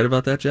 You excited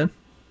about that, Jen?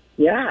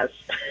 Yes.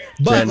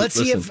 But Jen, let's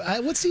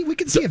see we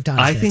can see if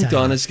Donna's I think time.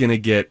 Donna's going to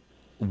get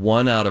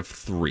 1 out of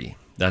 3.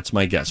 That's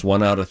my guess.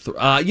 1 out of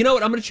 3. You know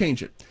what? I'm going to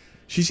change it.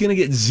 She's going to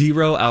get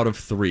 0 out of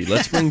 3.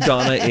 Let's bring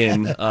Donna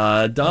in.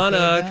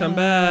 Donna, come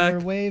back. We're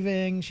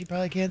waving. She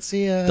probably can't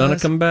see us. Donna,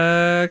 come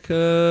back.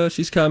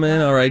 She's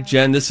coming. All right,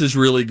 Jen, this is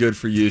really good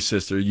for you,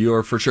 sister. You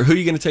are for sure. Who are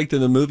you going to take to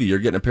the movie? You're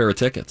getting a pair of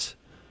tickets.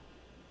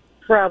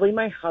 Probably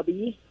my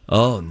hubby.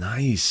 Oh,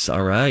 nice.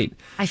 All right.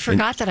 I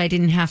forgot that I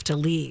didn't have to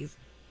leave.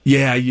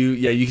 Yeah,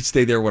 you can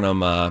stay there when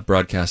I'm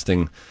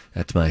broadcasting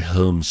at my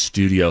home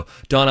studio.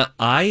 Donna,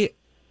 I,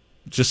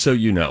 just so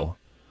you know,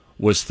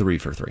 was 3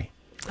 for 3.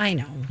 I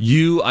know.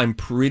 I'm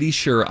pretty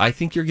sure, I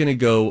think you're going to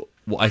go,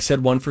 I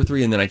said 1 for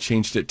 3, and then I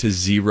changed it to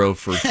 0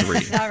 for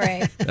 3. All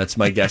right. That's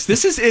my guess.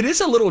 It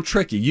is a little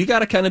tricky. You got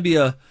to kind of be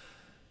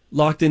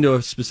locked into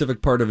a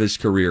specific part of his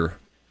career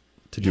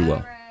to do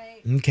well.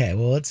 Right. Okay,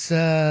 well, let's,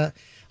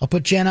 I'll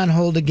put Jen on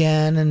hold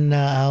again, and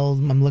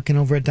I'm looking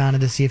over at Donna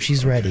to see if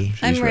she's ready.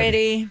 I'm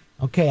ready.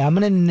 Okay, I'm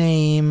going to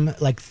name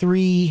like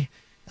 3,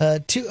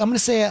 2, I'm going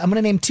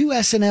to name 2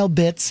 SNL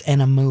bits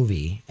and a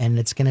movie, and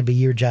it's going to be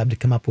your job to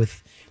come up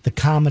with the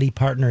comedy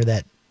partner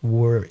that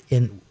were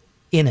in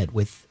it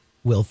with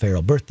Will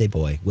Ferrell, birthday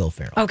boy Will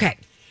Ferrell. Okay.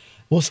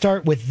 We'll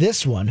start with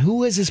this one.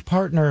 Who is his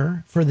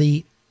partner for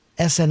the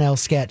SNL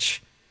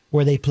sketch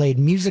where they played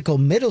musical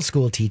middle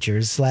school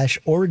teachers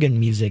 / organ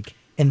music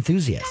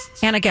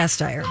enthusiasts? Anna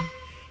Gasteyer.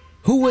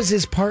 Who was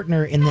his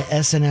partner in the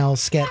SNL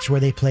sketch where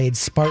they played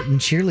Spartan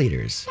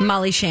cheerleaders?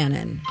 Molly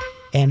Shannon.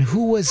 And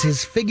who was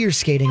his figure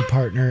skating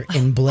partner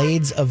in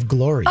Blades of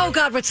Glory? Oh,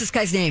 God, what's this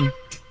guy's name?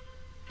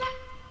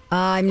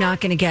 I'm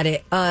not going to get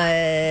it.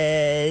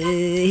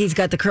 He's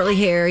got the curly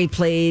hair.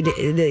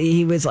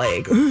 He was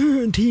like,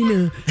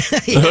 Tina.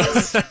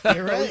 Yes,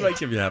 you're right. I might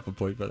give you half a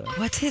point for that.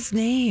 What's his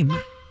name?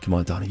 Come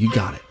on, Donna, you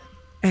got it.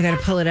 I got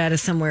to pull it out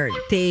of somewhere.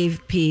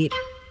 Dave, Pete,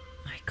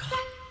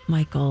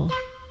 Michael.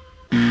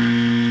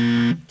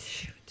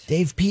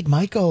 Dave, Pete,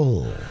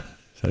 Michael.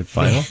 Is that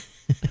final?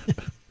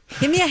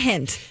 Give me a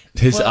hint.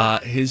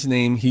 His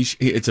name,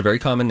 it's a very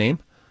common name.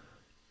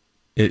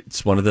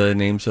 It's one of the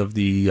names of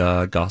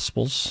the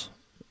Gospels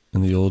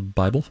in the old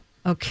Bible.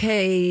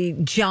 Okay,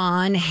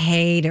 John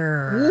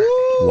Hader.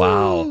 Woo!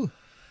 Wow.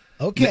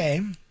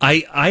 Okay.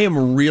 I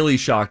am really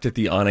shocked at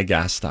the Anna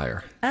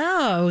Gasteyer.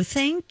 Oh,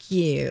 thank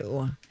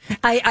you.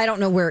 I don't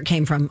know where it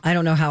came from. I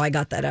don't know how I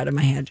got that out of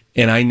my head.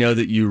 And I know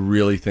that you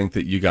really think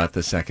that you got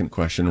the second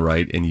question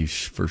right, and you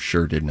for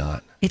sure did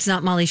not. It's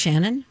not Molly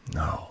Shannon?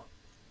 No.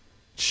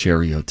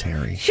 Sherry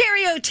O'Terry.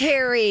 Sherry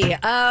O'Terry.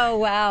 Oh,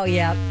 wow.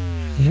 Yeah.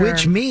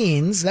 Which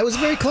means that was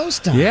very close,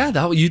 Don.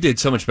 Yeah, you did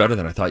so much better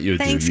than I thought you would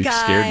Thanks, do. You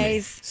scared me.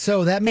 guys.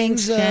 So that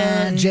means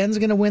Jen. Jen's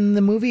going to win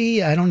the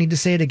movie. I don't need to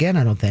say it again,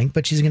 I don't think,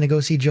 but she's going to go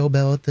see Joe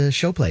Bell at the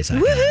Showplace.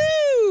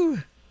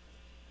 Woohoo!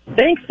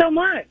 Thanks so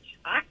much.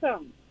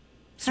 Awesome.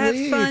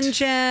 Have fun,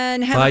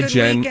 Jen. Have Bye, a good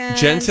Jen. weekend.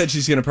 Jen said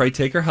she's going to probably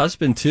take her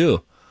husband,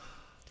 too.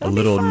 That'll a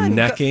be little fun.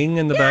 necking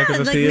in the back of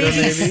the like theater,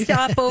 maybe?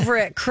 Stop over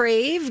at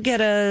Crave, get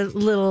a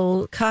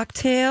little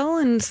cocktail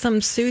and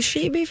some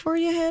sushi before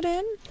you head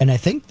in. And I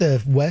think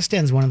the West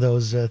End's one of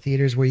those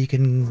theaters where you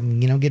can,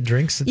 get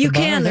drinks at the You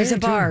bar. can. There's there,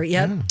 a bar. too.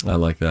 Yep. I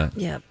like that.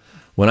 Yep.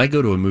 When I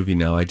go to a movie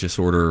now, I just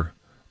order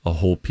a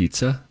whole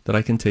pizza that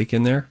I can take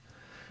in there.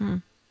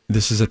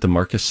 This is at the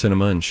Marcus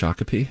Cinema in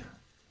Shakopee.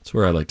 That's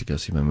where I like to go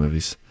see my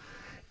movies.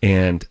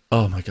 And,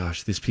 oh my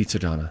gosh, this pizza,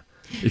 Donna.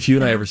 If you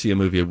and I ever see a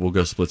movie, we'll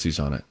go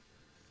splitsies on it.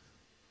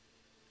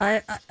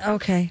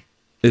 Okay.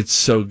 It's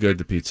so good,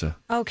 the pizza.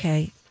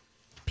 Okay.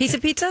 Piece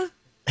of pizza?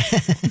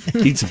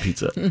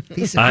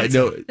 Pizza. I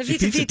know. The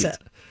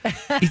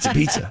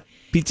pizza.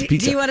 Pizza.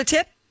 Do you want a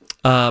tip?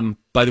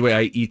 By the way,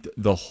 I eat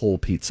the whole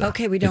pizza.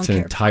 Okay, we don't It's care.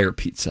 an entire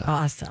pizza.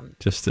 Awesome.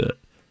 Just to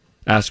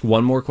ask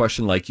one more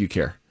question like you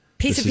care.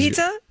 Piece of This is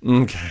pizza?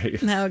 Okay.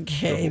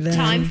 Okay, then.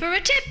 Time for a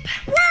tip.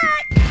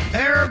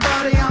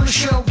 Everybody on the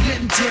show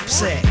getting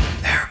tipsy.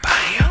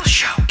 Everybody on the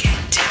show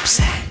getting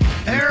tipsy.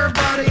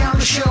 Everybody on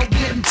the show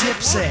getting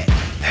tipsy.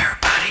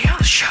 Everybody on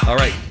the show All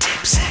right. getting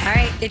tipsy. All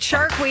right, it's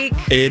Shark Week.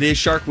 It is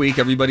Shark Week.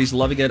 Everybody's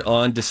loving it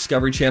on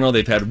Discovery Channel.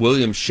 They've had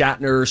William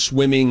Shatner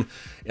swimming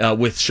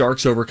with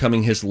sharks,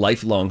 overcoming his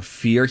lifelong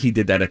fear. He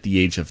did that at the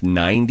age of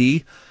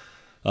 90.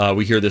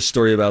 We hear this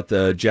story about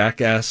the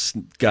Jackass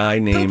guy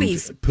named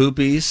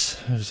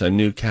Poopies. There's a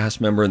new cast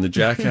member in the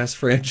Jackass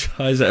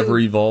franchise, ever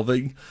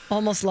evolving.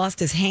 Almost lost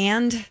his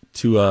hand.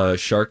 To a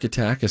shark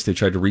attack as they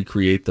tried to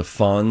recreate the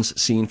Fonz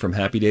scene from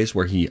Happy Days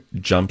where he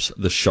jumps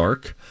the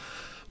shark.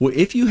 Well,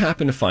 if you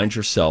happen to find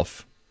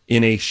yourself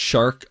in a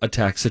shark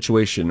attack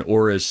situation,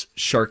 or as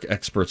shark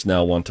experts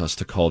now want us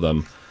to call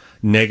them,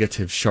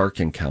 negative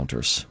shark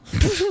encounters,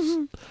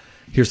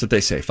 here's what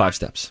they say. 5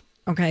 steps.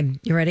 Okay,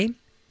 you ready?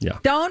 Yeah.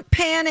 Don't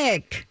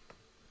panic.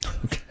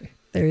 Okay.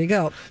 There you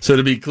go. So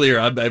to be clear,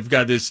 I've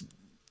got this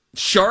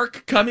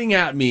shark coming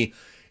at me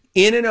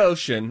in an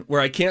ocean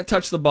where I can't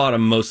touch the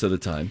bottom most of the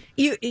time.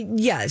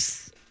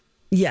 Yes.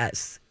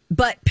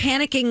 But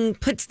panicking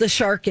puts the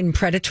shark in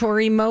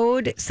predatory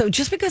mode. So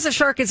just because a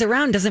shark is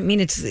around doesn't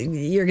mean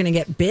you're going to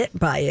get bit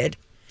by it.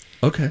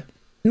 Okay.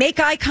 Make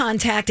eye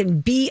contact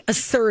and be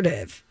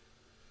assertive.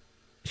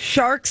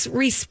 Sharks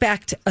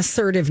respect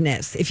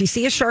assertiveness. If you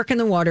see a shark in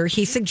the water,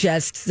 he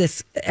suggests,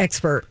 this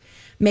expert,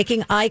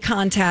 making eye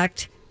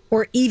contact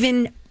or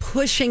even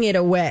pushing it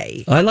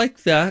away. I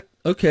like that.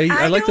 Okay.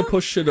 I like to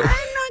push it away. I'm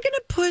not going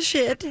to push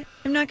it.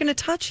 I'm not going to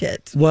touch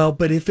it. Well,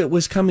 but if it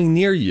was coming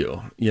near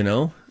you,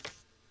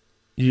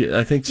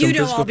 I think some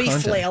physical I'll be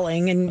contact.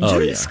 flailing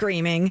and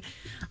screaming.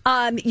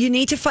 You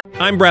need to find.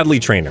 I'm Bradley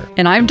Trainer.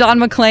 And I'm Don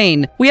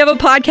McClain. We have a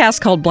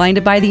podcast called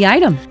Blinded by the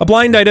Item. A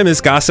blind item is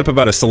gossip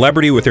about a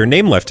celebrity with their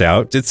name left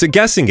out. It's a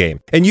guessing game,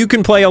 and you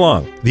can play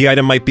along. The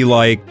item might be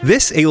like,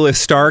 this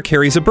A-list star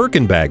carries a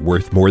Birkin bag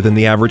worth more than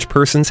the average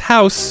person's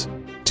house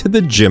to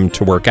the gym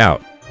to work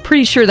out.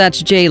 Pretty sure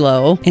that's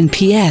J-Lo. And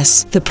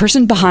P.S. the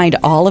person behind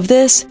all of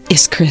this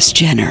is Kris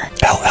Jenner,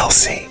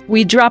 LLC.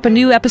 We drop a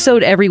new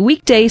episode every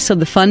weekday so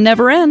the fun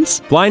never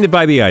ends. Blinded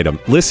by the Item.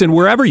 Listen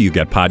wherever you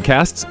get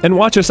podcasts and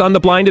watch us on the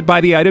Blinded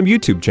by the Item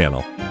YouTube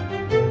channel.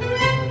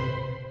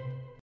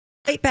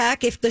 Fight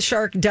back if the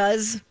shark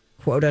does,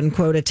 quote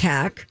unquote,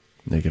 attack.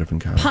 Negative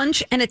encounter.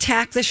 Punch and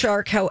attack the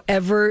shark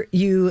however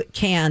you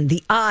can.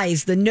 The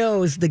eyes, the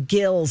nose, the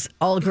gills,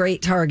 all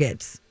great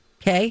targets.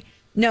 Okay?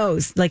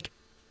 Nose, like...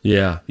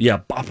 Yeah,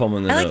 bop them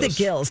in the nose. I like the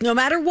gills. No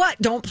matter what,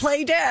 don't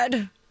play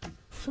dead.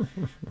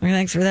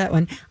 Thanks for that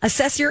one.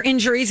 Assess your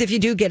injuries if you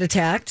do get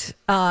attacked.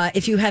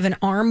 If you have an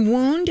arm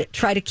wound,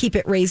 try to keep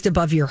it raised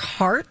above your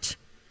heart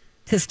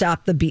to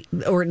stop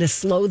or to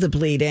slow the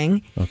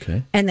bleeding.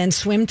 Okay. And then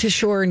swim to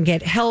shore and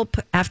get help.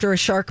 After a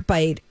shark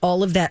bite,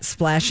 all of that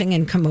splashing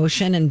and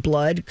commotion and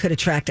blood could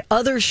attract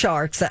other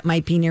sharks that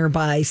might be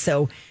nearby.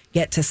 So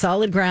get to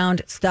solid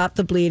ground, stop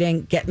the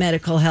bleeding, get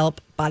medical help.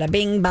 Bada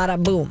bing,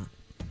 bada boom.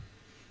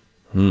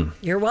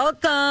 You're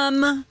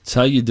welcome. That's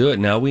how you do it.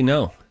 Now we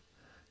know.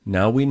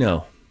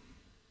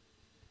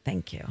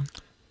 Thank you.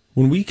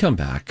 When we come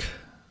back,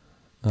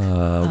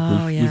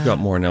 we've got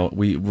more now.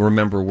 We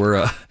remember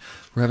we're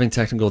having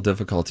technical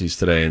difficulties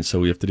today, and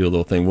so we have to do a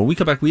little thing. When we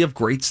come back, we have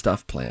great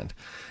stuff planned,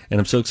 and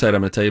I'm so excited.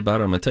 I'm going to tell you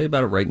about it. I'm going to tell you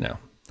about it right now.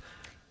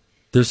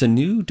 There's a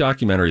new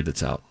documentary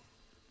that's out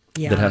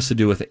that has to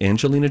do with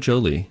Angelina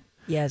Jolie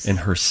and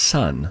her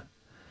son,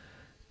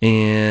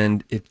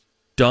 and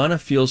Donna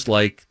feels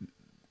like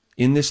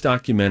in this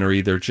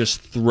documentary, they're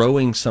just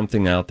throwing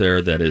something out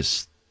there that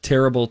is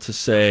terrible to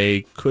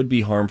say, could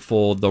be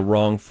harmful, the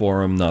wrong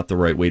forum, not the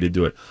right way to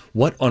do it.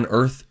 What on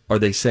earth are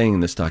they saying in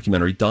this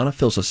documentary? Donna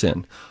fills us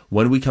in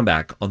when we come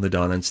back on the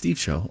Donna and Steve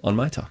Show on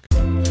My Talk.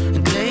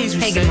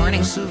 Hey, good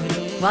morning.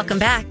 Welcome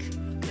back.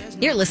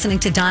 You're listening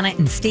to Donna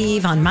and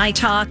Steve on My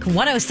Talk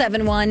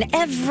 1071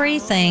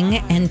 Everything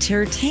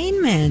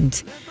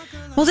Entertainment.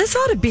 Well, this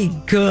ought to be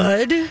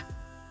good.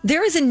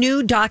 There is a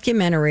new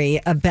documentary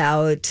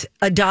about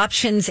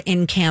adoptions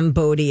in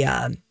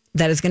Cambodia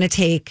that is going to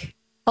take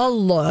a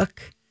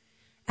look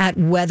at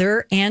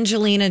whether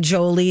Angelina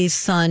Jolie's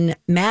son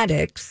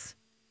Maddox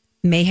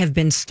may have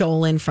been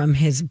stolen from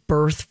his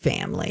birth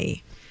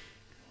family.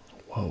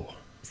 Whoa.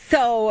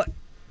 So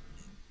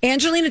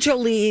Angelina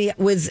Jolie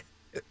was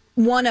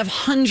one of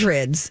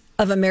hundreds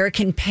of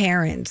American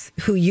parents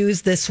who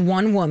used this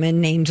one woman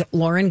named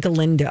Lauren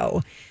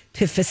Galindo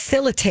to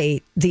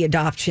facilitate the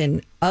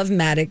adoption of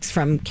Maddox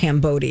from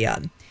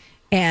Cambodia.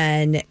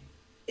 And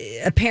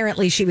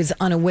apparently she was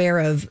unaware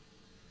of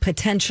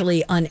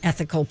potentially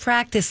unethical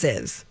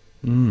practices.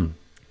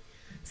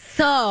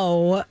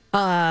 So,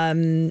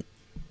 wow,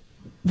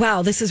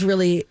 this is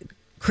really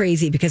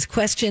crazy because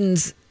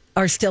questions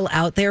are still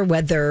out there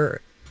whether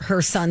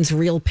her son's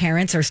real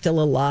parents are still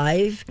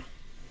alive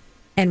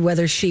and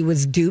whether she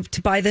was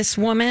duped by this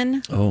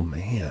woman. Oh,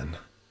 man.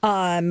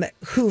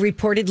 Who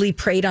reportedly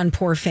preyed on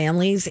poor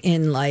families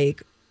in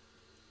like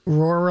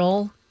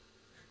rural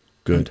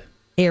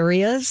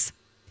areas.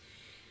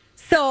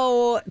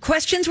 So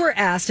questions were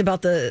asked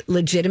about the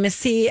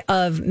legitimacy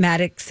of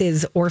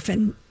Maddox's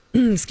orphan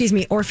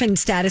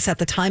status at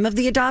the time of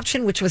the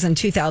adoption, which was in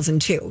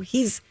 2002.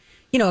 He's,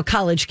 a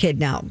college kid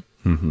now.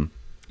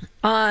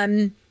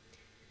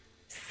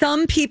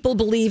 Some people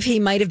believe he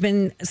might have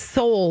been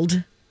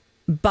sold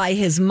by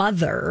his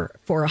mother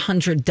for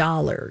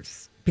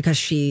 $100 because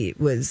she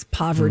was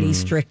poverty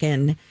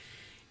stricken.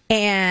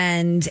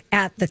 And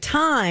at the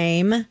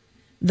time,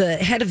 the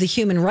head of the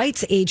Human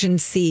Rights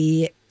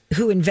Agency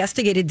who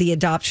investigated the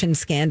adoption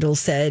scandal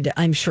said,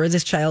 I'm sure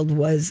this child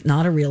was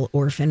not a real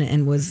orphan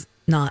and was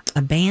not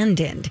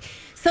abandoned.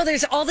 So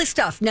there's all this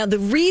stuff. Now, the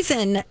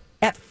reason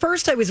at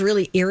first I was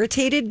really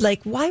irritated,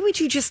 like, why would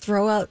you just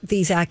throw out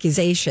these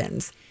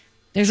accusations?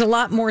 There's a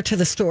lot more to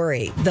the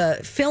story. The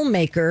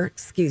filmmaker,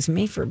 excuse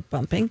me for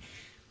bumping,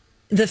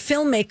 the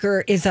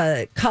filmmaker is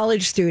a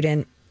college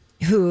student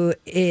who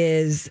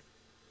is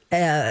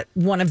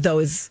one of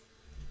those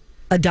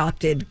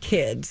adopted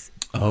kids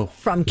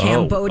from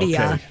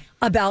Cambodia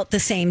about the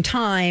same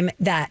time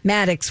that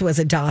Maddox was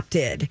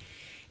adopted.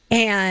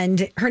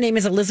 And her name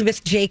is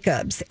Elizabeth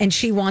Jacobs, and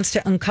she wants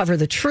to uncover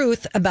the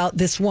truth about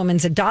this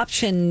woman's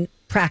adoption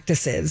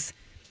practices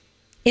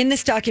in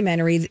this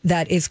documentary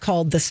that is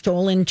called The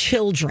Stolen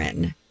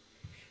Children.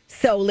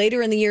 So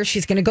later in the year,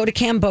 she's going to go to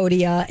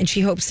Cambodia and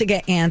she hopes to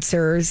get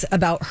answers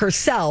about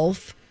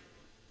herself,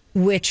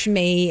 which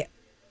may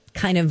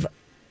kind of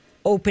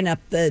open up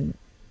the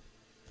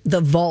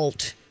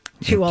vault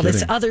to all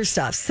this other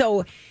stuff.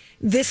 So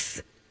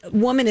this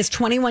woman is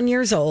 21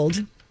 years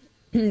old,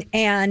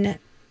 and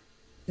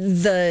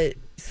the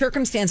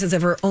circumstances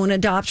of her own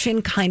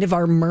adoption kind of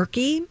are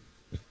murky.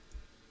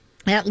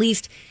 At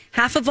least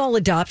half of all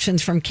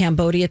adoptions from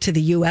Cambodia to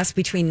the U.S.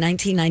 between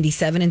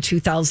 1997 and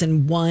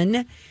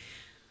 2001.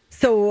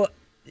 So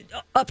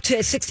up to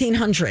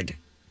 1,600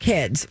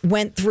 kids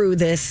went through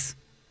this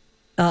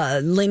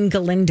Lynn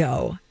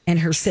Galindo and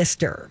her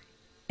sister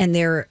and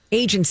their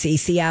agency,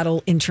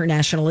 Seattle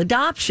International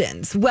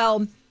Adoptions.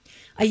 Well,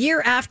 a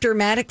year after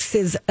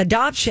Maddox's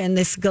adoption,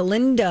 this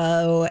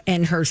Galindo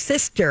and her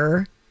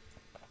sister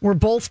were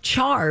both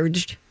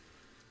charged.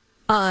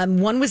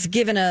 One was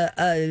given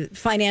a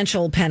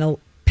financial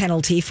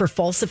penalty for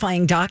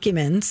falsifying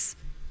documents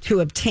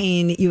to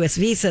obtain U.S.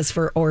 visas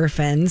for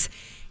orphans.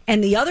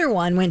 And the other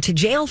one went to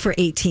jail for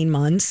 18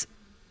 months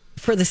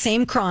for the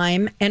same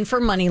crime and for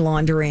money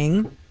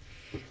laundering.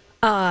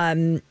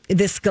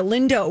 This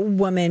Galindo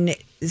woman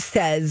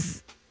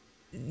says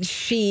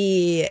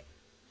she's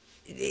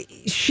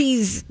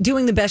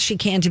doing the best she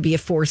can to be a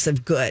force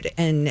of good.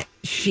 And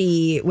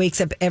she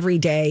wakes up every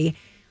day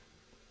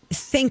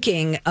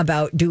thinking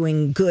about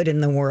doing good in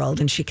the world.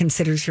 And she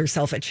considers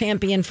herself a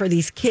champion for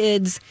these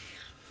kids.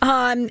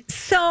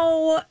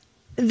 So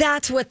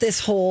that's what this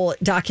whole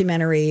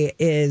documentary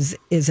is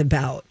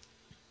about.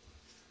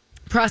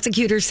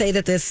 Prosecutors say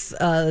that this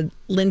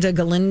Linda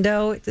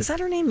Galindo, is that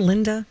her name,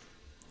 Linda?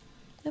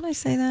 Did I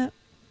say that?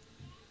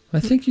 I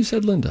think you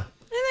said Linda.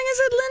 I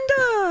said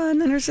Linda,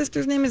 and then her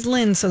sister's name is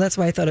Lynn, so that's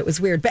why I thought it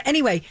was weird. But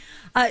anyway,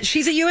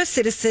 she's a U.S.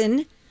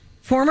 citizen,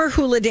 former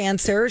hula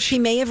dancer. She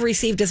may have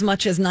received as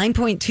much as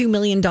 $9.2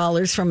 million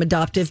from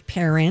adoptive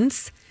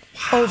parents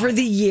over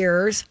the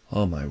years.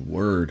 Oh, my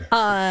word.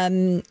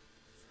 And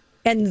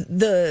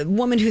the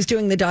woman who's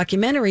doing the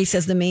documentary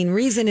says the main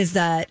reason is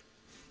that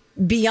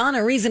beyond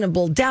a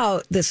reasonable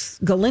doubt, this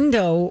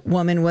Galindo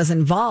woman was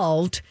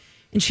involved,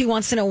 and she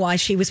wants to know why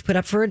she was put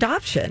up for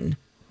adoption.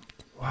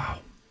 Wow.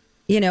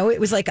 It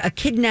was like a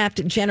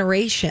kidnapped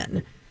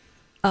generation.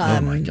 Oh,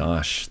 my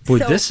gosh. Boy,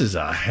 this is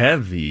a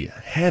heavy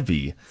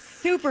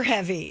super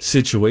heavy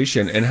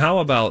situation. And how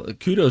about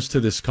kudos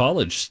to this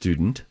college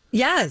student?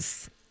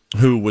 Yes.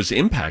 Who was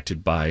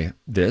impacted by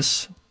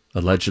this,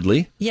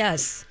 allegedly.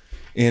 Yes.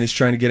 And is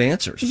trying to get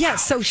answers.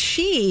 Yes. So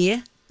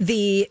she,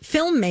 the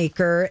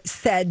filmmaker,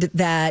 said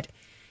that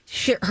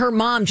her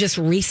mom just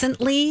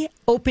recently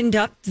opened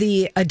up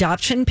the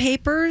adoption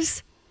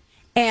papers,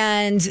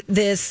 and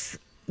this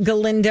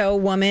Galindo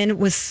woman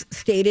was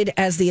stated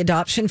as the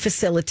adoption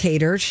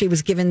facilitator. She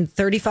was given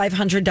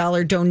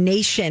 $3,500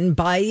 donation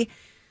by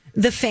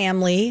the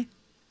family,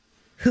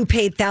 who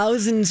paid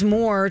thousands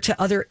more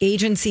to other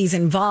agencies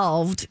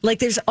involved. Like,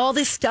 there's all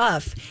this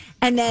stuff.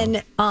 And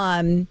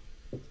then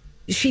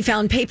she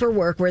found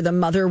paperwork where the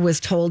mother was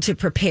told to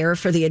prepare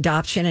for the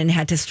adoption and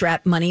had to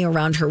strap money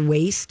around her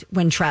waist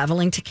when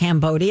traveling to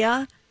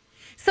Cambodia.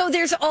 So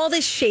there's all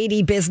this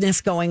shady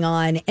business going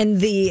on. And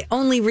the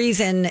only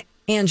reason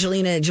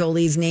Angelina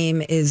Jolie's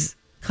name is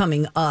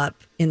coming up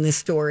in this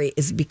story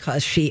is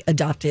because she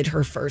adopted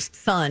her first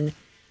son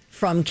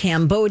from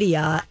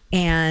Cambodia.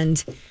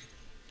 And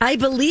I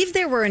believe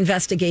there were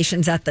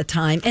investigations at the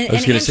time. I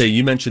was going to say,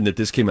 you mentioned that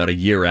this came out a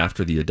year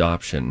after the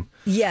adoption.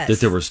 Yes.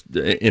 That there was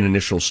an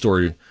initial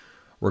story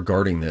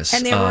regarding this.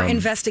 And there were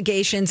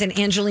investigations, and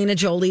Angelina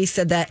Jolie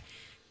said that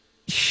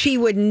she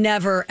would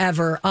never,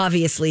 ever,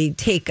 obviously,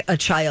 take a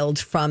child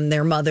from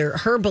their mother.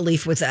 Her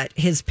belief was that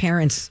his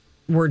parents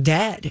were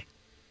dead.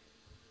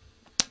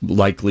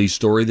 Likely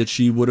story that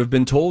she would have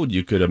been told.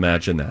 You could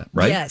imagine that,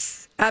 right?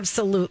 Yes,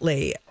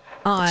 absolutely.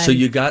 So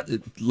you got,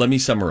 let me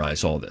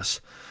summarize all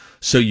this.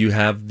 So you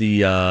have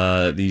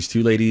these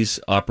two ladies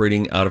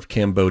operating out of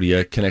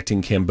Cambodia,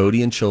 connecting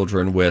Cambodian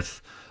children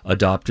with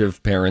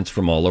adoptive parents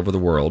from all over the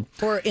world.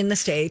 Or in the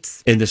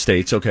States. In the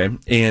States, okay.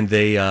 And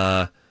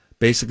they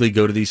basically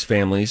go to these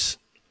families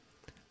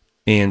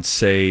and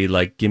say,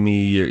 like, give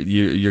me,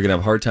 you're going to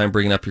have a hard time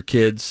bringing up your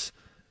kids.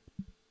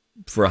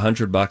 For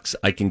 $100,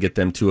 I can get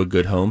them to a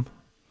good home.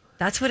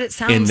 That's what it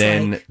sounds like. And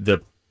then the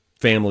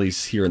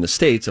families here in the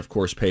States, of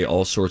course, pay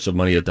all sorts of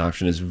money.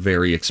 Adoption is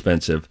very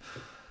expensive.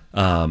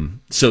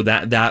 So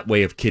that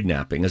way of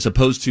kidnapping, as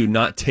opposed to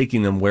not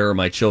taking them, where are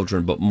my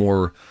children, but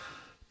more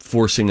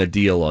forcing a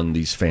deal on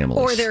these families.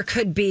 Or there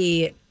could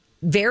be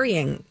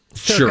varying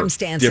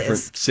circumstances. Sure,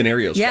 different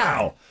scenarios.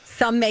 Yeah. Wow.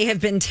 Some may have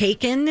been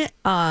taken.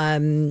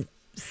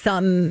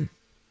 Some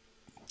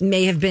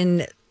may have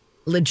been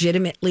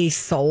legitimately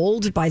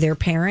sold by their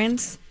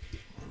parents.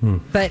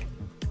 But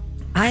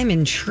I'm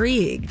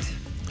intrigued.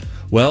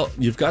 Well,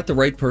 you've got the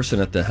right person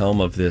at the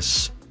helm of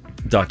this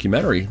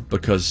documentary,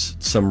 because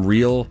some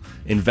real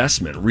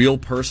investment, real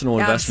personal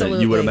investment.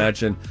 Absolutely. You would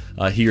imagine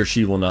he or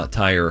she will not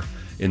tire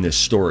in this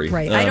story.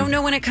 Right. I don't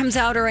know when it comes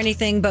out or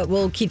anything, but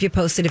we'll keep you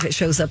posted if it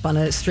shows up on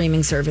a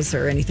streaming service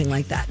or anything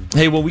like that.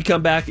 Hey, when we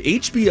come back,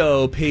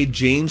 HBO paid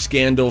James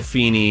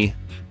Gandolfini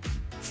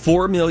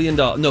 $3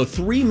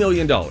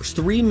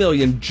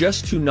 million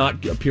just to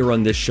not appear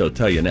on this show.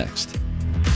 Tell you next.